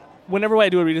 whenever I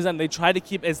do a redesign, they try to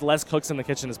keep as less cooks in the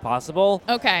kitchen as possible.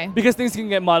 Okay. Because things can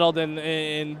get muddled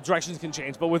and directions can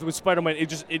change. But with Spider-Man,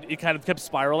 it kind of kept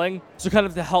spiraling. So kind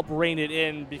of to help rein it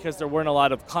in, because there weren't a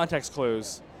lot of context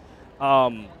clues,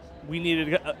 we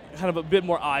needed kind of a bit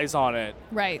more eyes on it.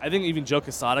 Right. I think even Joe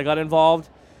Quesada got involved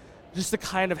just to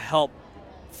kind of help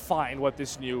find what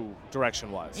this new direction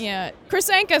was. Yeah. Kris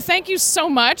Anka, thank you so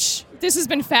much. This has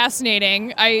been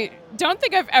fascinating. I don't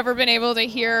think I've ever been able to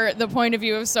hear the point of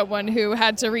view of someone who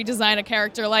had to redesign a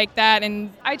character like that,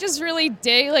 and I just really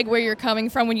dig like where you're coming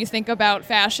from when you think about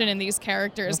fashion in these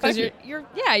characters, because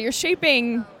you're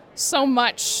shaping so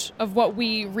much of what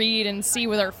we read and see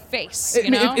with our face.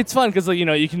 It's fun because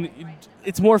you can.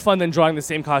 It's more fun than drawing the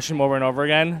same costume over and over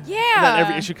again. Yeah. And then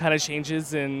every issue kind of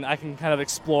changes, and I can kind of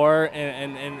explore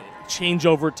and change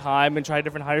over time and try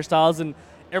different hairstyles, and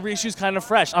every issue is kind of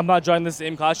fresh. I'm not drawing the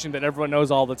same costume that everyone knows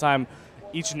all the time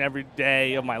each and every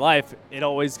day of my life. It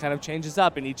always kind of changes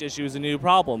up, and each issue is a new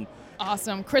problem.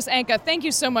 Awesome. Kris Anka, thank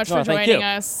you so much for joining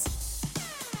us.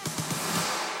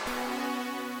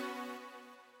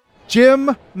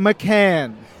 Jim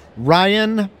McCann.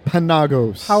 Ryan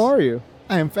Panagos. How are you?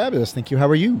 I am fabulous, thank you. How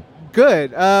are you?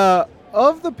 Good.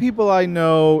 Of the people I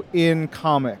know in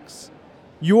comics,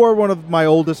 you are one of my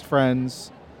oldest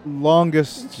friends,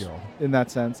 longest in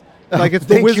that sense. Like, it's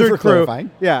the Thank you Wizard for crew.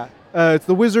 clarifying. Yeah, it's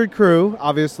the Wizard crew,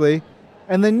 obviously,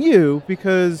 and then you,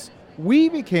 because we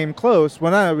became close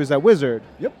when I was at Wizard.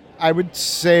 Yep. I would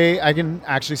say, I can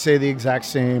actually say the exact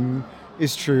same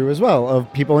is true as well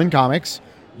of people in comics.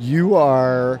 You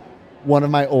are one of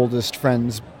my oldest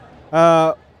friends.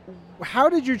 How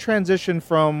did you transition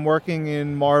from working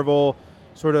in Marvel,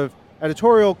 sort of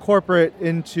editorial, corporate,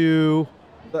 into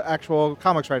the actual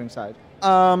comics writing side?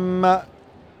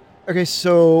 Okay,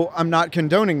 so I'm not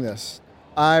condoning this.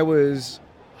 I was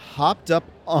hopped up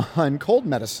on cold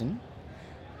medicine.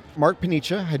 Mark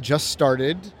Panicha had just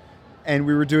started, and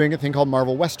we were doing a thing called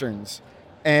Marvel Westerns.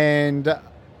 And I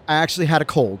actually had a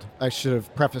cold. I should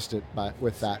have prefaced it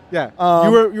with that. Yeah,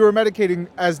 you were medicating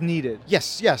as needed.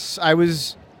 Yes. I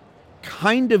was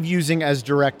kind of using as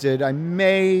directed. I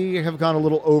may have gone a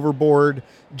little overboard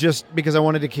just because I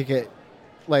wanted to kick it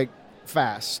like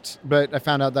fast, but I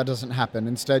found out that doesn't happen.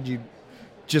 Instead, you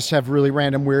just have really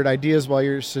random weird ideas while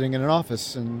you're sitting in an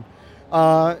office. And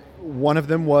one of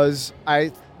them was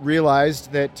I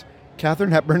realized that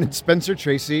Katharine Hepburn and Spencer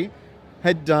Tracy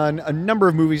had done a number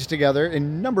of movies together in a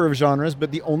number of genres,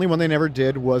 but the only one they never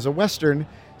did was a Western.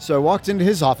 So I walked into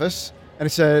his office and I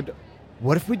said,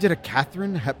 what if we did a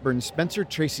Katharine Hepburn, Spencer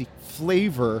Tracy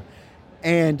flavor,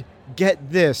 and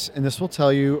get this, and this will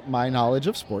tell you my knowledge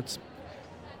of sports.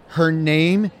 Her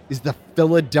name is the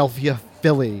Philadelphia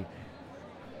Philly.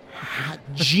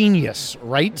 Genius,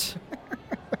 right?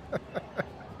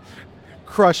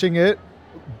 Crushing it.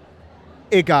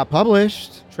 It got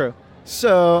published. True.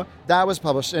 So that was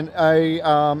published, and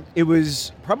it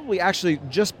was probably actually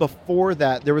just before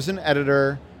that, there was an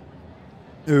editor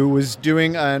who was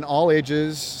doing an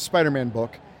all-ages Spider-Man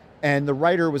book, and the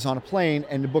writer was on a plane,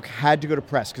 and the book had to go to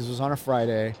press because it was on a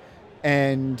Friday,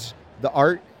 and the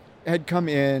art had come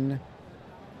in,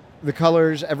 the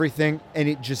colors, everything, and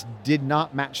it just did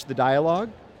not match the dialogue.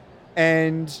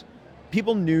 And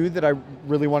people knew that I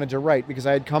really wanted to write because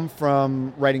I had come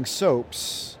from writing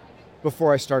soaps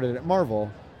before I started at Marvel.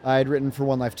 I had written for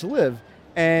One Life to Live,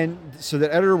 and so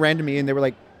the editor ran to me, and they were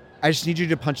like, I just need you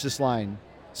to punch this line.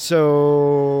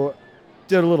 So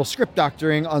did a little script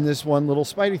doctoring on this one little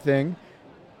Spidey thing,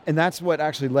 and that's what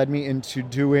actually led me into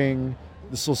doing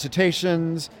the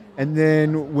solicitations. And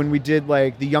then when we did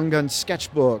like the Young Guns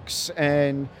sketchbooks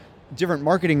and different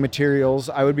marketing materials,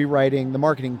 I would be writing the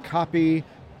marketing copy,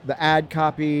 the ad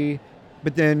copy,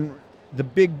 but then the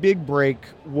big break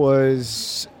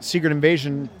was Secret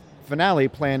Invasion finale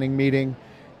planning meeting,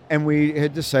 and we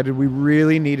had decided we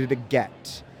really needed to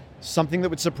get something that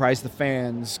would surprise the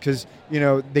fans because,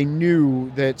 they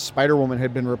knew that Spider-Woman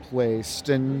had been replaced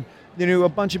and they knew a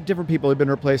bunch of different people had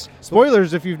been replaced.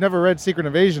 Spoilers if you've never read Secret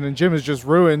Invasion, and Jim has just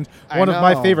ruined one of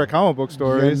my favorite comic book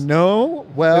stories.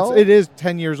 Well, it is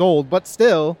 10 years old, but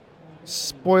still.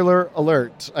 Spoiler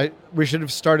alert. We should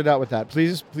have started out with that.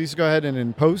 Please go ahead and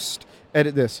in post,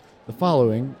 edit this. The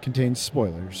following contains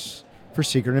spoilers for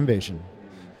Secret Invasion.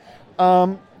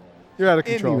 You're out of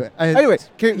control. Anyway, let's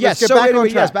get back on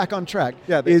track. back on track.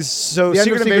 Yeah,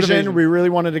 Secret Invasion, we really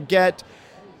wanted to get.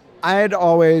 I had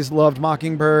always loved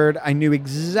Mockingbird. I knew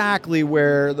exactly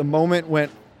where the moment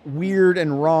went weird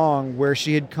and wrong, where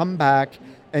she had come back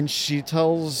and she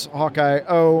tells Hawkeye,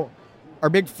 oh, our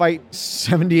big fight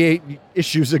 78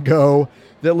 issues ago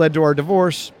that led to our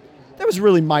divorce, that was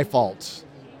really my fault,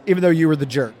 even though you were the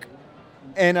jerk.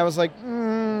 And I was like,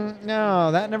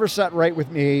 no, that never sat right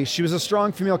with me. She was a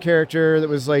strong female character that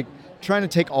was like trying to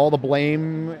take all the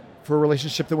blame for a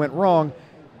relationship that went wrong.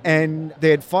 And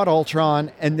they had fought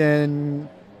Ultron, and then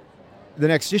the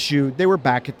next issue, they were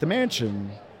back at the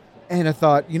mansion. And I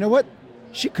thought, you know what?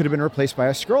 She could have been replaced by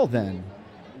a Skrull then.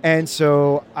 And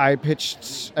so I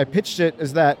pitched it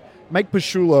as that. Mike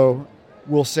Pasciullo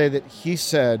will say that he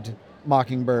said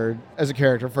Mockingbird as a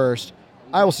character first.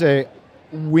 I will say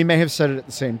we may have said it at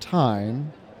the same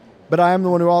time, but I am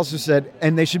the one who also said,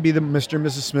 and they should be the Mr. and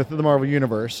Mrs. Smith of the Marvel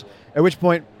Universe. At which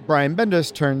point, Brian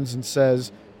Bendis turns and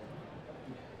says,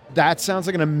 that sounds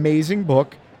like an amazing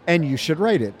book, and you should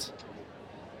write it.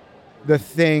 The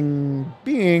thing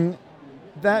being,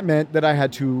 that meant that I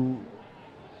had to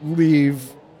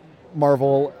leave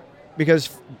Marvel, because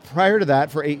prior to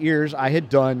that, for 8 years, I had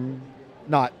done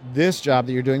not this job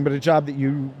that you're doing, but a job that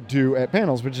you do at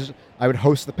panels, which is I would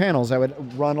host the panels. I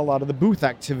would run a lot of the booth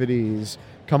activities,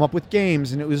 come up with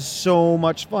games, and it was so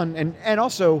much fun. And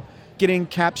also getting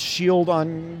Cap's shield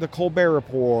on the Colbert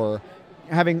Report,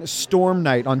 having Storm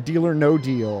Night on Deal or No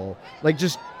Deal, like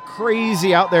just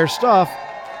crazy out there stuff.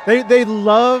 They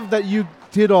love that you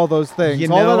did all those things.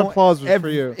 All that applause was for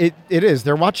you. It is.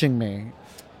 They're watching me.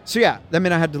 So yeah, that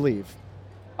meant I had to leave.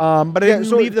 But I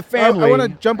didn't leave the family. I want to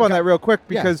jump on that real quick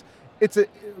because it's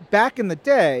back in the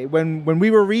day when we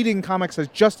were reading comics as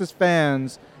just as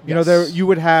fans. You know, you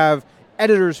would have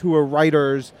editors who were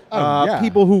writers,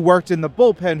 people who worked in the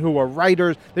bullpen who were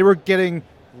writers. They were getting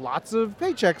lots of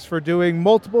paychecks for doing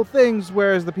multiple things,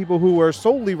 whereas the people who were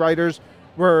solely writers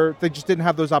they just didn't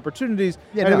have those opportunities,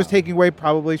 and it was taking away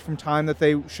probably from time that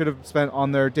they should have spent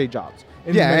on their day jobs.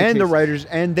 And the writers,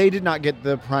 and they did not get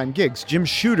the prime gigs. Jim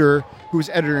Shooter, who was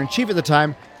editor-in-chief at the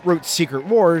time, wrote Secret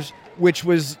Wars, which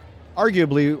was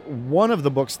arguably one of the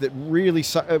books that really...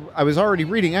 I was already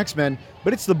reading X-Men,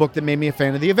 but it's the book that made me a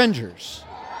fan of the Avengers,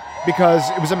 because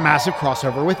it was a massive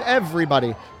crossover with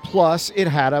everybody. Plus, it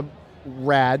had a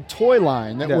rad toy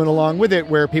line that went along with it,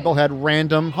 where people had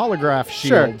random holograph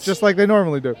shields. Sure, just like they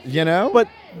normally do. You know? But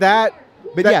that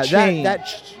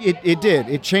changed. It did.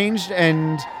 It changed,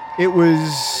 and it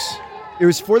was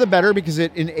for the better, because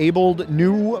it enabled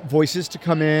new voices to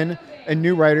come in and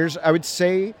new writers. I would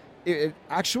say,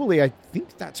 actually, I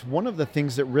think that's one of the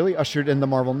things that really ushered in the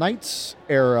Marvel Knights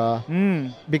era,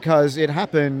 because it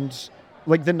happened...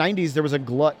 Like the 90s, there was a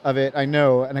glut of it, I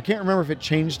know, and I can't remember if it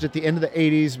changed at the end of the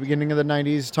 80s, beginning of the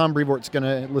 90s. Tom Brevoort's going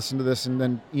to listen to this and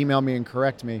then email me and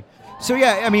correct me. So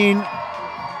yeah, I mean,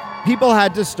 people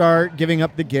had to start giving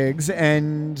up the gigs,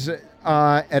 and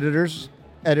editors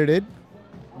edited,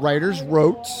 writers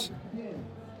wrote.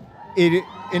 It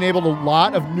enabled a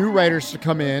lot of new writers to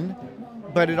come in,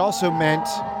 but it also meant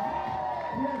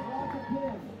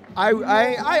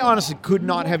I honestly could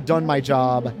not have done my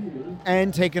job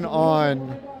and taken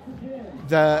on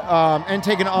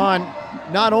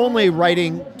not only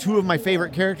writing two of my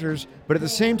favorite characters, but at the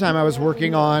same time I was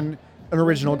working on an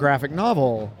original graphic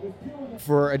novel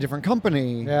for a different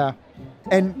company. Yeah.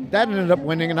 And that ended up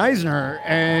winning an Eisner,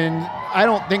 and I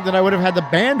don't think that I would have had the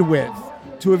bandwidth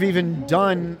to have even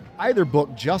done either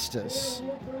book justice,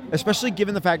 especially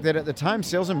given the fact that at the time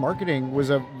sales and marketing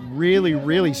was a really,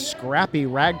 really scrappy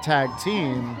ragtag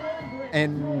team,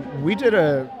 and we did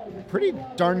a pretty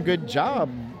darn good job,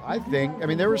 I think. I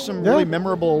mean, there were some really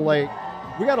memorable, we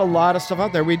got a lot of stuff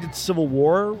out there. We did Civil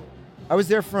War. I was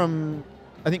there from,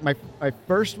 I think my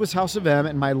first was House of M,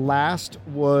 and my last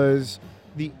was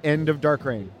the end of Dark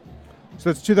Reign. So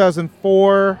it's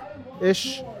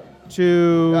 2004-ish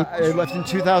to... I left in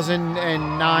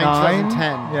 2009,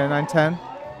 2010. Yeah, 9-10.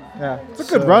 Yeah, it's a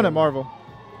good run at Marvel.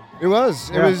 It was.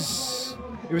 It was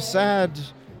sad.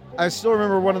 I still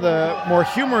remember one of the more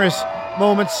humorous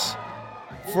moments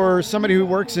for somebody who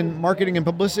works in marketing and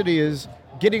publicity is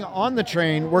getting on the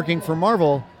train working for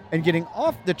Marvel and getting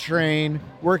off the train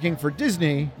working for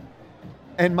Disney,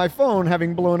 and my phone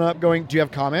having blown up going, do you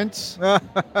have comments?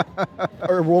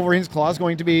 Are Wolverine's claws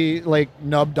going to be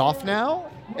nubbed off now?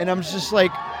 And I'm just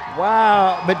like,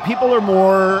 wow. But people are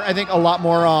more, I think, a lot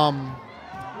more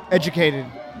educated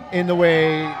in the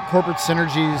way corporate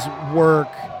synergies work,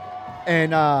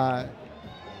 and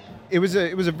it was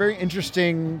a very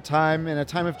interesting time and a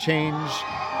time of change,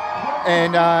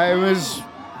 and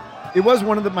it was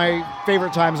one of my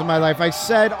favorite times of my life. I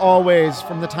said always,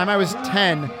 from the time I was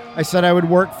 10, I said I would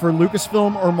work for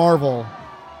Lucasfilm or Marvel,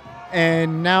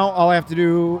 and now all I have to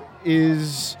do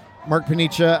is Mark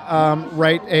Panicia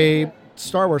write a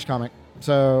Star Wars comic.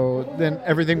 So then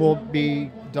everything will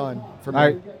be done for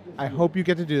me. I hope you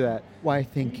get to do that. Why,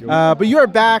 thank you. But you are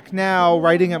back now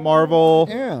writing at Marvel,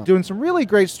 doing some really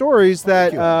great stories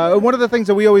that one of the things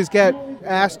that we always get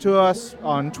asked to us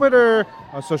on Twitter,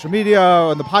 on social media,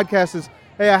 on the podcast is,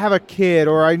 hey, I have a kid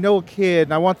or I know a kid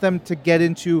and I want them to get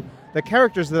into the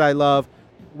characters that I love.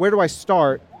 Where do I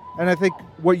start? And I think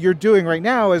what you're doing right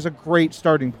now is a great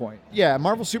starting point. Yeah,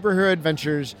 Marvel Superhero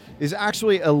Adventures is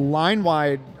actually a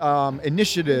line-wide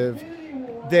initiative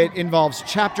that involves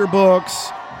chapter books,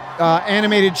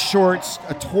 animated shorts,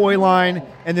 a toy line,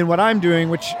 and then what I'm doing,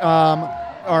 which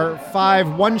are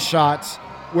 5 one-shots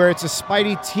where it's a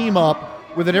Spidey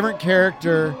team-up with a different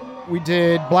character. We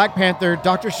did Black Panther,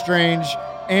 Doctor Strange,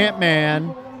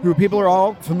 Ant-Man, who people are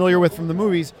all familiar with from the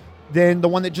movies. Then the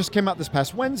one that just came out this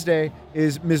past Wednesday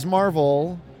is Ms.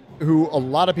 Marvel, who a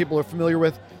lot of people are familiar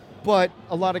with, but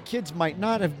a lot of kids might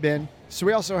not have been. So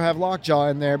we also have Lockjaw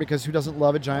in there because who doesn't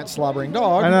love a giant slobbering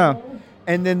dog? I know.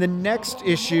 And then the next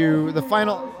issue, the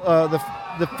final,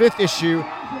 the 5th issue,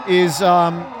 is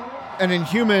an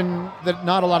Inhuman that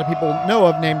not a lot of people know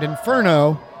of named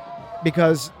Inferno,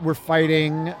 because we're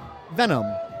fighting Venom,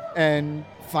 and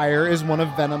fire is one of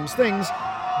Venom's things.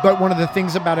 But one of the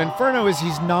things about Inferno is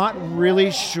he's not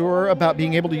really sure about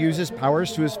being able to use his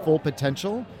powers to his full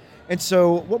potential. And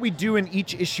so what we do in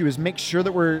each issue is make sure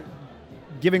that we're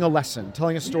giving a lesson,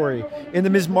 telling a story. In the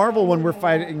Ms. Marvel one,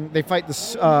 they fight the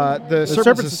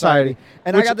Serpent Society.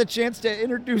 And I got the chance to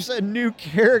introduce a new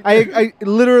character. I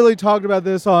literally talked about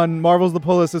this on Marvel's The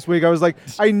Pull List this week. I was like,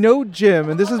 I know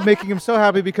Jim, and this is making him so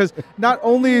happy because not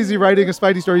only is he writing a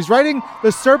Spidey story, he's writing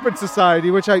the Serpent Society,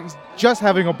 which I'm just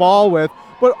having a ball with,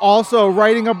 but also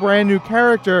writing a brand new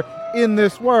character in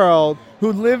this world.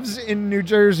 Who lives in New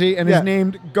Jersey and is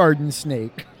named Garden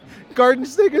Snake. Garden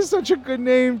Snake is such a good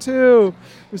name, too.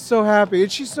 I was so happy.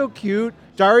 And she's so cute.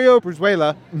 Dario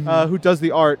Bruzuela, who does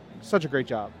the art, such a great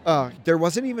job. There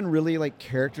wasn't even really like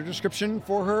character description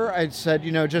for her. I said,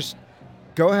 just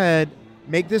go ahead,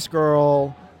 make this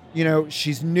girl,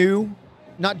 she's new,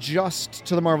 not just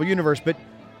to the Marvel Universe, but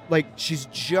like she's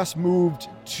just moved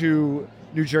to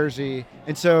New Jersey.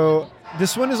 And so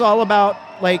this one is all about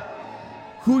like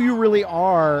who you really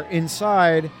are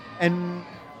inside, and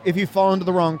if you fall into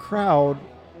the wrong crowd,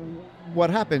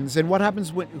 what happens? And what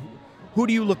happens when, who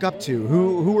do you look up to?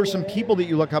 Who are some people that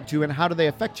you look up to, and how do they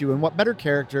affect you? And what better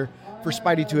character for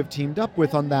Spidey to have teamed up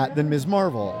with on that than Ms.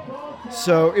 Marvel?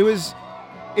 So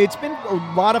it's been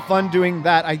a lot of fun doing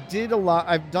that. I've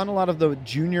done a lot of the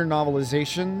junior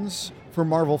novelizations for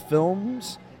Marvel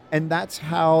Films, and that's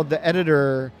how the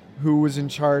editor who was in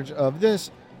charge of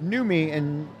this knew me,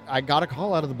 and I got a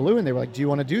call out of the blue, and they were like, do you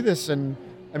want to do this? And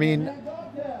I mean,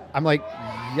 I'm like,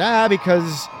 yeah,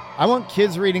 because I want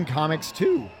kids reading comics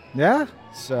too. Yeah.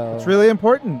 So it's really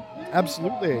important.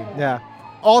 Absolutely. Yeah.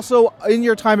 Also, in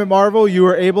your time at Marvel, you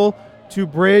were able to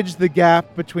bridge the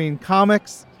gap between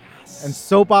comics and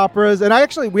soap operas. And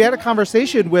we had a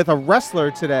conversation with a wrestler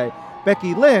today,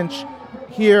 Becky Lynch,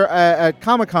 here at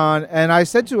Comic-Con, and I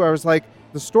said to her, I was like,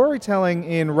 the storytelling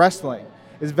in wrestling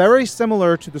is very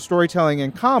similar to the storytelling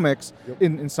in comics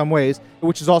in some ways,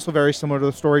 which is also very similar to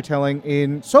the storytelling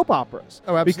in soap operas.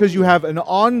 Oh, absolutely. Because you have an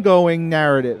ongoing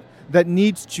narrative that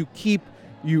needs to keep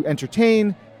you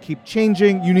entertained, keep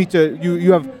changing. You need to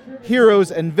you have heroes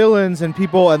and villains and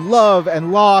people and love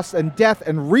and loss and death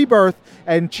and rebirth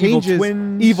and changes.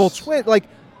 Evil twin. Like,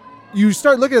 you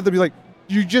start looking at them, you're like,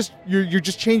 you're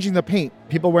just changing the paint.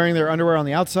 People wearing their underwear on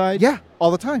the outside? Yeah, all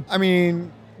the time. I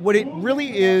mean, what it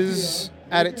really is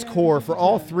at its core for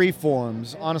all 3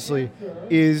 forms, honestly,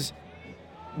 is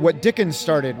what Dickens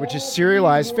started, which is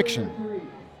serialized fiction.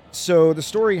 So the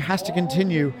story has to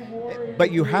continue,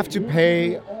 but you have to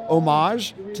pay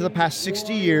homage to the past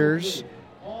 60 years.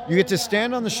 You get to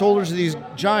stand on the shoulders of these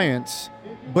giants,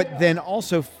 but then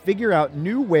also figure out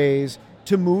new ways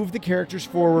to move the characters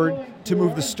forward, to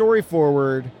move the story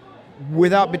forward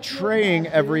without betraying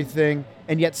everything,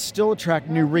 and yet still attract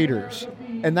new readers.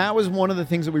 And that was one of the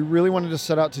things that we really wanted to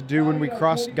set out to do when we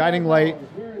crossed Guiding Light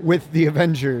with the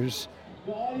Avengers.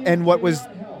 And what was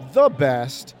the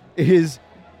best is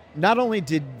not only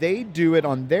did they do it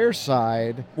on their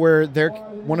side, where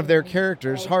one of their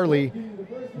characters, Harley,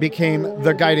 became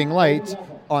the Guiding Light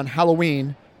on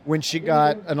Halloween when she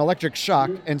got an electric shock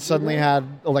and suddenly had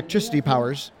electricity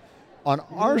powers. On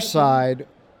our side,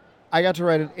 I got to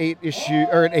write an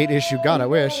 8-issue, God, I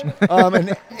wish,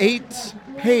 an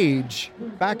 8-page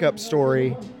backup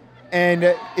story, and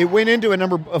it went into a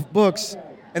number of books,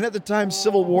 and at the time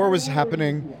Civil War was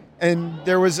happening, and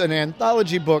there was an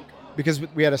anthology book because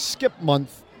we had a skip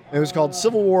month. It was called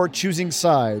Civil War Choosing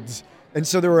Sides. And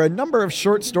so there were a number of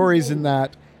short stories in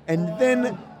that. And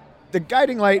then the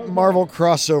Guiding Light Marvel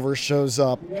crossover shows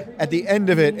up at the end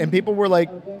of it, and people were like,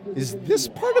 is this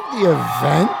part of the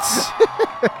event?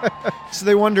 So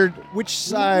they wondered which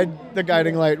side the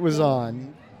Guiding Light was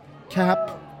on,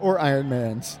 Cap or Iron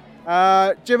Man's.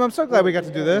 Jim, I'm so glad we got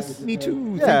to do this. Me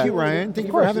too. Yeah. Thank you, Ryan. Thank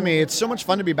you for course. having me. It's so much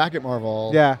fun to be back at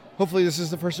Marvel. Yeah. Hopefully this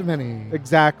is the first of many.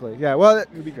 Exactly. Yeah. Well,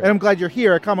 be great. and I'm glad you're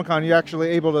here at Comic-Con. You're actually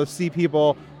able to see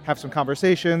people, have some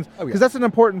conversations. Oh, yeah. Because that's an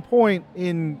important point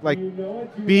in like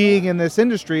being in this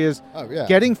industry is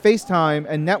getting FaceTime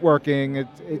and networking.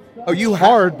 It's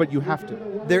hard, but you have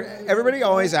to. Everybody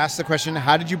always asks the question,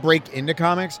 how did you break into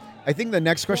comics? I think the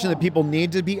next question that people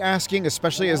need to be asking,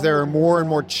 especially as there are more and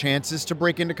more chances to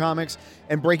break into comics,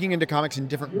 and breaking into comics in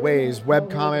different ways,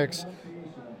 web comics,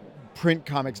 print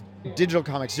comics,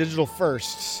 digital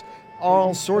firsts,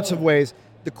 all sorts of ways.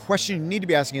 The question you need to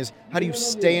be asking is, how do you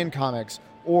stay in comics?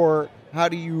 Or how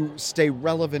do you stay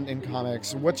relevant in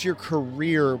comics? What's your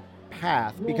career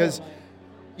path? Because,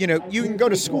 you know, you can go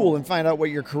to school and find out what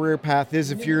your career path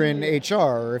is if you're in HR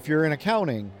or if you're in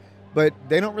accounting, but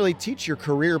they don't really teach your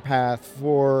career path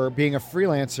for being a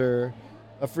freelance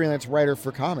writer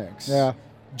for comics. Yeah.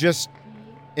 Just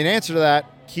in answer to that,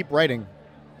 keep writing.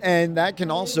 And that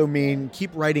can also mean keep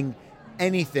writing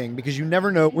anything, because you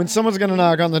never know when someone's going to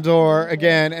knock on the door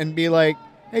again and be like,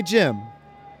 hey, Jim,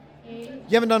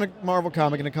 you haven't done a Marvel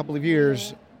comic in a couple of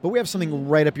years, but we have something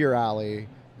right up your alley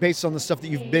based on the stuff that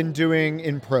you've been doing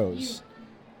in prose.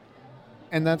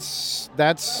 And that's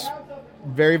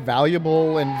very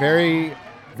valuable and very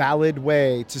valid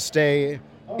way to stay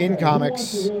in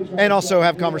comics and also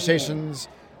have conversations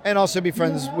and also be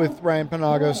friends with Ryan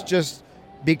Penagos, just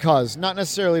because, not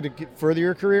necessarily to further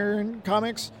your career in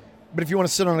comics, but if you want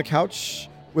to sit on a couch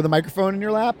with a microphone in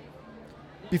your lap,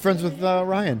 be friends with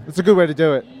Ryan. It's a good way to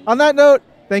do it. On that note,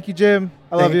 thank you, Jim.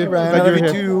 I love you. Ryan. I love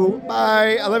you too.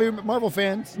 Bye. I love you, Marvel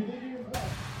fans.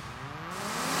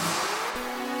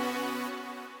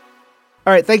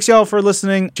 All right, thanks y'all for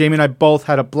listening. Jamie and I both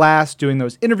had a blast doing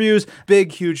those interviews.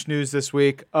 Big, huge news this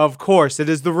week. Of course, it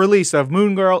is the release of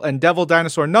Moon Girl and Devil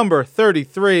Dinosaur number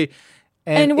 33.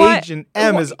 And Agent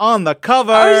M is on the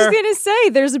cover. I was just gonna say,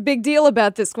 there's a big deal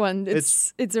about this one.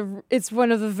 It's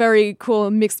one of the very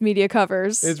cool mixed media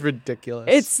covers. It's ridiculous.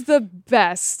 It's the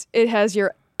best. It has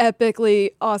your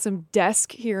epically awesome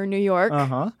desk here in New York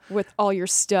with all your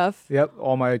stuff. Yep,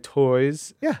 all my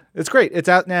toys. Yeah, it's great. It's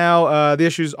out now. The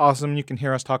issue's awesome. You can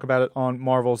hear us talk about it on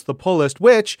Marvel's The Pull List,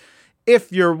 which,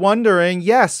 if you're wondering,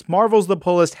 yes, Marvel's The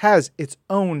Pull List has its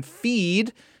own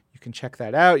feed. You can check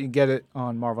that out. You can get it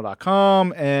on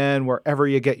Marvel.com and wherever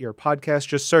you get your podcast.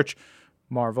 Just search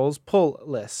Marvel's Pull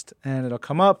List and it'll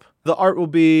come up. The art will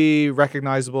be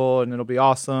recognizable and it'll be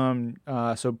awesome.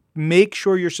 So make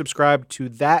sure you're subscribed to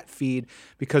that feed,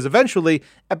 because eventually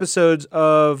episodes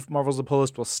of Marvel's The Pull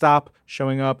List will stop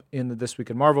showing up in the This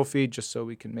Week in Marvel feed, just so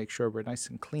we can make sure we're nice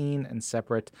and clean and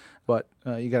separate. But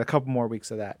you got a couple more weeks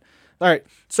of that. All right.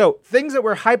 So things that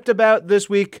we're hyped about this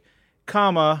week,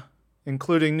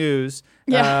 including news.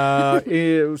 Yeah.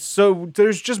 So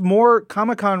there's just more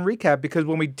Comic-Con recap, because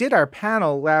when we did our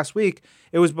panel last week,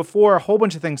 it was before a whole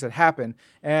bunch of things had happened,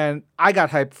 and I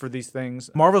got hyped for these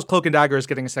things. Marvel's Cloak and Dagger is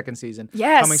getting a second season.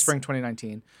 Yes. Coming spring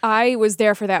 2019. I was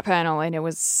there for that panel, and it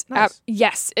was... Nice.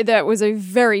 Yes, that was a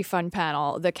very fun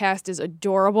panel. The cast is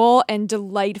adorable and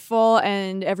delightful,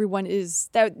 and everyone is...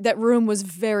 That room was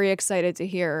very excited to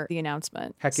hear the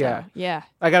announcement. Heck yeah. Yeah.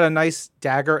 I got a nice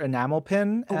Dagger enamel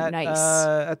pin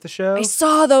at the show. I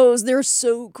saw those. They're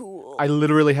so cool. I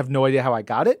literally have no idea how I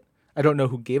got it. I don't know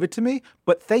who gave it to me,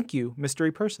 but thank you,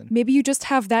 mystery person. Maybe you just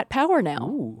have that power now.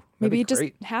 Ooh, Maybe it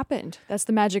great. just happened. That's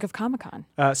the magic of Comic-Con.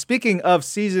 Speaking of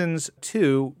seasons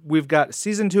 2, we've got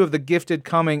season 2 of The Gifted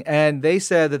coming, and they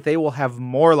said that they will have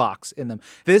Morlocks in them.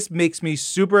 This makes me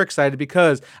super excited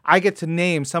because I get to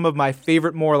name some of my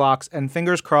favorite Morlocks, and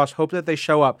fingers crossed, hope that they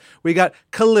show up. We got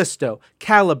Callisto,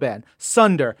 Caliban,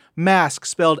 Sunder, Mask,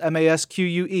 spelled Masque,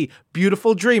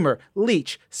 Beautiful Dreamer,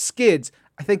 Leech, Skids.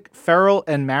 I think Feral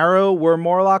and Marrow were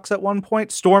Morlocks at one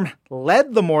point. Storm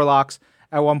led the Morlocks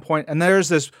at one point. And there's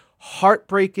this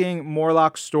heartbreaking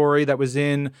Morlock story that was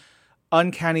in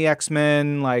Uncanny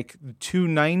X-Men, like the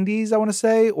 290s, I want to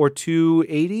say, or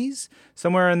 280s,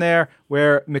 somewhere in there,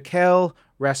 where Mikhail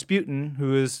Rasputin,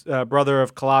 who is brother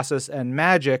of Colossus and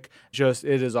Magic, it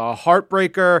is a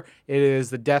heartbreaker. It is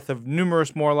the death of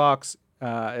numerous Morlocks.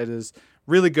 It is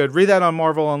really good. Read that on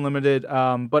Marvel Unlimited,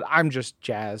 but I'm just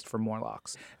jazzed for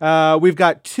Morlocks. We've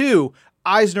got 2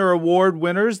 Eisner Award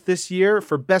winners this year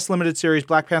for Best Limited Series: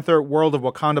 Black Panther, World of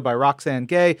Wakanda by Roxane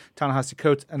Gay, Ta-Nehisi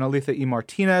Coates, and Aletha E.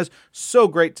 Martinez. So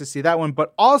great to see that one.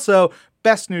 But also,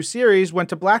 Best New Series went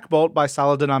to Black Bolt by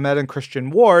Saladin Ahmed and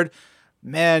Christian Ward.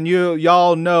 Man,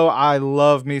 y'all know I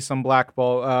love me some Black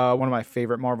Bolt, one of my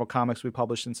favorite Marvel comics we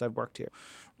published since I've worked here.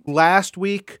 Last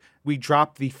week, we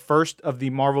dropped the first of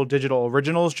the Marvel Digital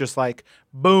Originals, just like,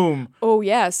 boom. Oh,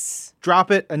 yes.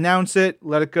 Drop it, announce it,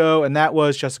 let it go, and that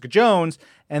was Jessica Jones.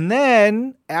 And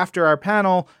then, after our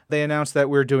panel, they announced that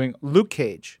we're doing Luke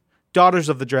Cage, Daughters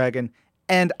of the Dragon,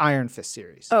 and Iron Fist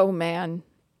series. Oh, man.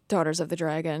 Daughters of the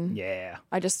Dragon. Yeah.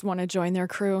 I just want to join their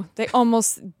crew. They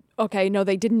almost... Okay, no,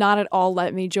 they did not at all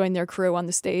let me join their crew on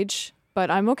the stage,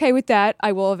 but I'm okay with that.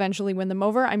 I will eventually win them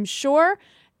over, I'm sure,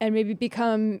 and maybe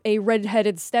become a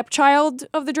red-headed stepchild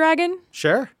of the dragon.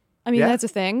 Sure. I mean, Yeah. that's a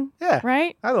thing. Yeah.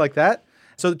 Right? I like that.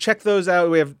 So check those out.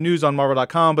 We have news on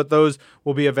Marvel.com, but those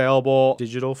will be available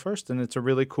digital first, and it's a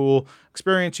really cool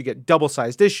experience. You get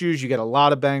double-sized issues. You get a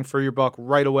lot of bang for your buck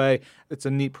right away. It's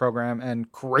a neat program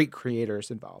and great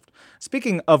creators involved.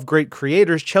 Speaking of great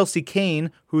creators, Chelsea Kane,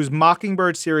 whose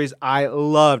Mockingbird series I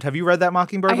loved. Have you read that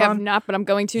Mockingbird I have one? not, but I'm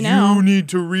going to now. You need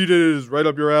to read it. It is right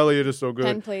up your alley. It is so good.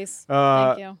 Pen, please.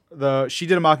 Thank you. She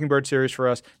did a Mockingbird series for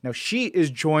us. Now, she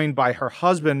is joined by her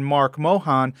husband, Mark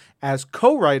Mohan, as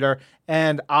co-writer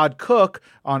and Odd Cook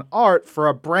on art for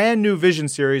a brand new Vision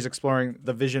series exploring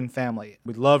the Vision family.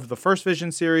 We loved the first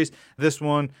Vision series. This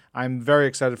one, I'm very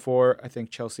excited for. I think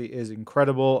Chelsea is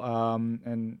incredible,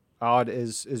 and Odd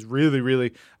is really,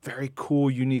 really very cool,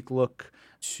 unique look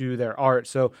to their art.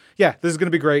 So, yeah, this is going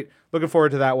to be great. Looking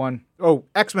forward to that one. Oh,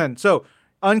 X-Men. So,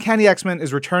 Uncanny X-Men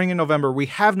is returning in November. We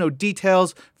have no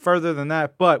details further than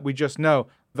that, but we just know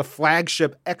the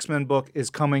flagship X-Men book is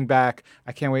coming back.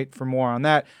 I can't wait for more on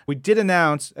that. We did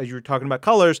announce, as you were talking about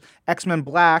colors, X-Men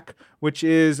Black, which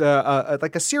is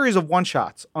like a series of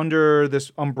one-shots under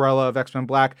this umbrella of X-Men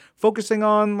Black, focusing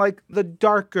on like the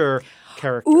darker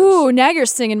characters. Ooh, now you're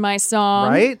singing my song.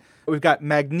 Right? We've got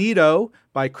Magneto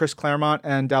by Chris Claremont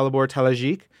and Dalibor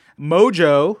Talajic.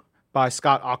 Mojo by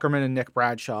Scott Aukerman and Nick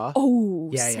Bradshaw.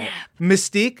 Oh, snap.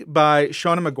 Mystique by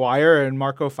Shauna Maguire and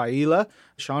Marco Failla.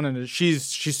 Shauna,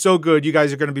 she's so good. You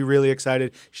guys are going to be really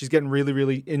excited. She's getting really,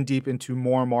 really in deep into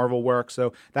more Marvel work,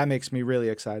 so that makes me really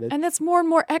excited. And that's more and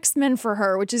more X-Men for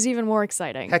her, which is even more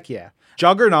exciting. Heck yeah.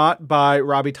 Juggernaut by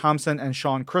Robbie Thompson and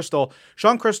Sean Crystal.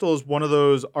 Sean Crystal is one of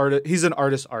those artists. He's an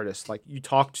artist. Like, you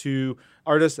talk to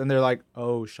artists and they're like,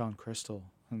 oh, Sean Crystal.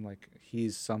 And like,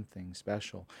 he's something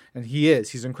special. And he is.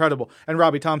 He's incredible. And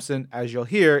Robbie Thompson, as you'll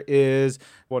hear, is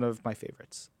one of my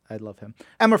favorites. I love him.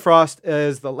 Emma Frost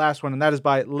is the last one, and that is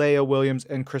by Leah Williams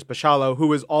and Chris Bachalo,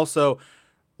 who is also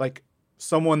like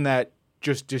someone that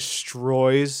just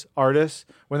destroys artists.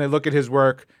 When they look at his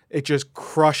work, it just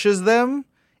crushes them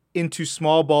into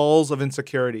small balls of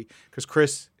insecurity. Because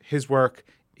Chris, his work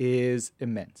is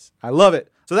immense. I love it.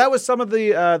 So that was some of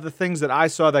the things that I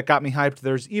saw that got me hyped.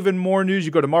 There's even more news.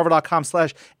 You go to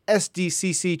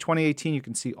marvel.com/SDCC 2018. You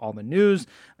can see all the news.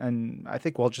 And I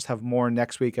think we'll just have more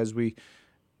next week as we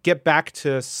get back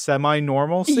to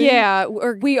semi-normalcy. Yeah,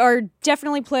 we are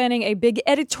definitely planning a big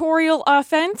editorial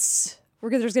offense.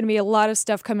 There's going to be a lot of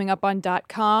stuff coming up on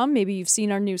 .com. Maybe you've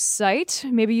seen our new site.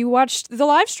 Maybe you watched the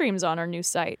live streams on our new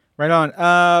site. Right on.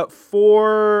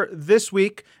 For this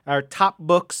week, our top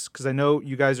books, because I know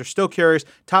you guys are still curious,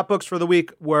 top books for the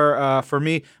week were, for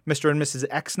me, Mr. and Mrs.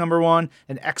 X #1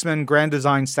 and X-Men Grand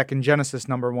Design Second Genesis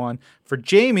 #1. For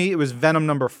Jamie, it was Venom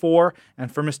 #4.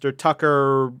 And for Mr.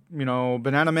 Tucker,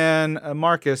 Banana Man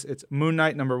Marcus, it's Moon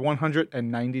Knight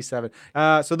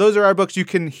 #197. So those are our books. You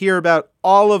can hear about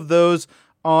all of those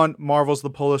on Marvel's The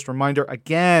Pull List. Reminder,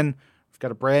 again,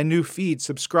 got a brand new feed.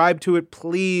 Subscribe to it,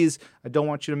 please. I don't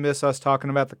want you to miss us talking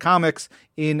about the comics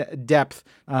in depth.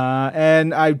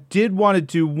 And I did want to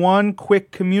do one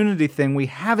quick community thing. We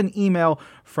have an email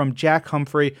from Jack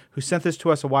Humphrey who sent this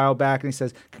to us a while back, and he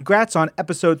says, congrats on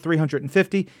episode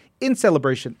 350. In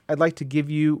celebration, I'd like to give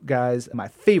you guys my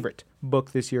favorite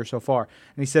book this year so far.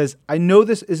 And he says, I know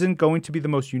this isn't going to be the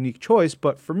most unique choice,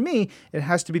 but for me, it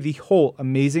has to be the whole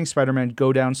Amazing Spider-Man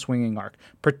Go Down Swinging arc,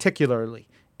 particularly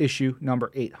issue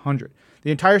number 800. The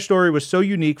entire story was so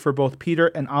unique for both Peter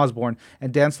and Osborn,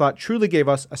 and Dan Slott truly gave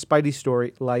us a Spidey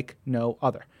story like no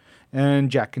other.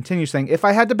 And Jack continues saying, if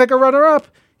I had to pick a runner-up,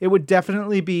 it would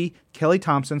definitely be Kelly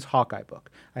Thompson's Hawkeye book.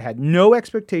 I had no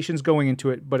expectations going into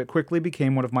it, but it quickly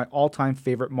became one of my all-time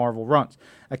favorite Marvel runs.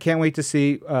 I can't wait to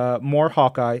see more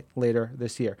Hawkeye later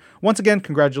this year. Once again,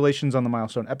 congratulations on the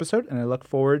milestone episode, and I look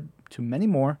forward to many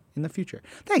more in the future.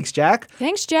 Thanks, Jack.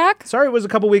 Thanks, Jack. Sorry it was a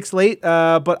couple weeks late,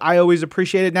 but I always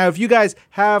appreciate it. Now, if you guys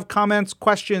have comments,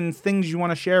 questions, things you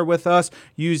want to share with us,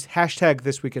 use hashtag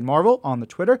ThisWeekInMarvel on the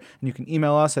Twitter, and you can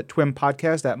email us at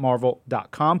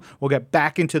twimpodcast@marvel.com. We'll get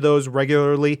back into those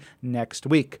regularly next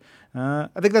week. I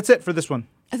think that's it for this one.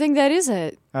 I think that is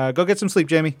it. Go get some sleep,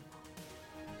 Jamie.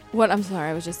 What? I'm sorry.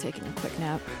 I was just taking a quick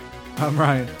nap. I'm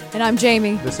Ryan. And I'm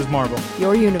Jamie. This is Marvel.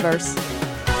 Your universe.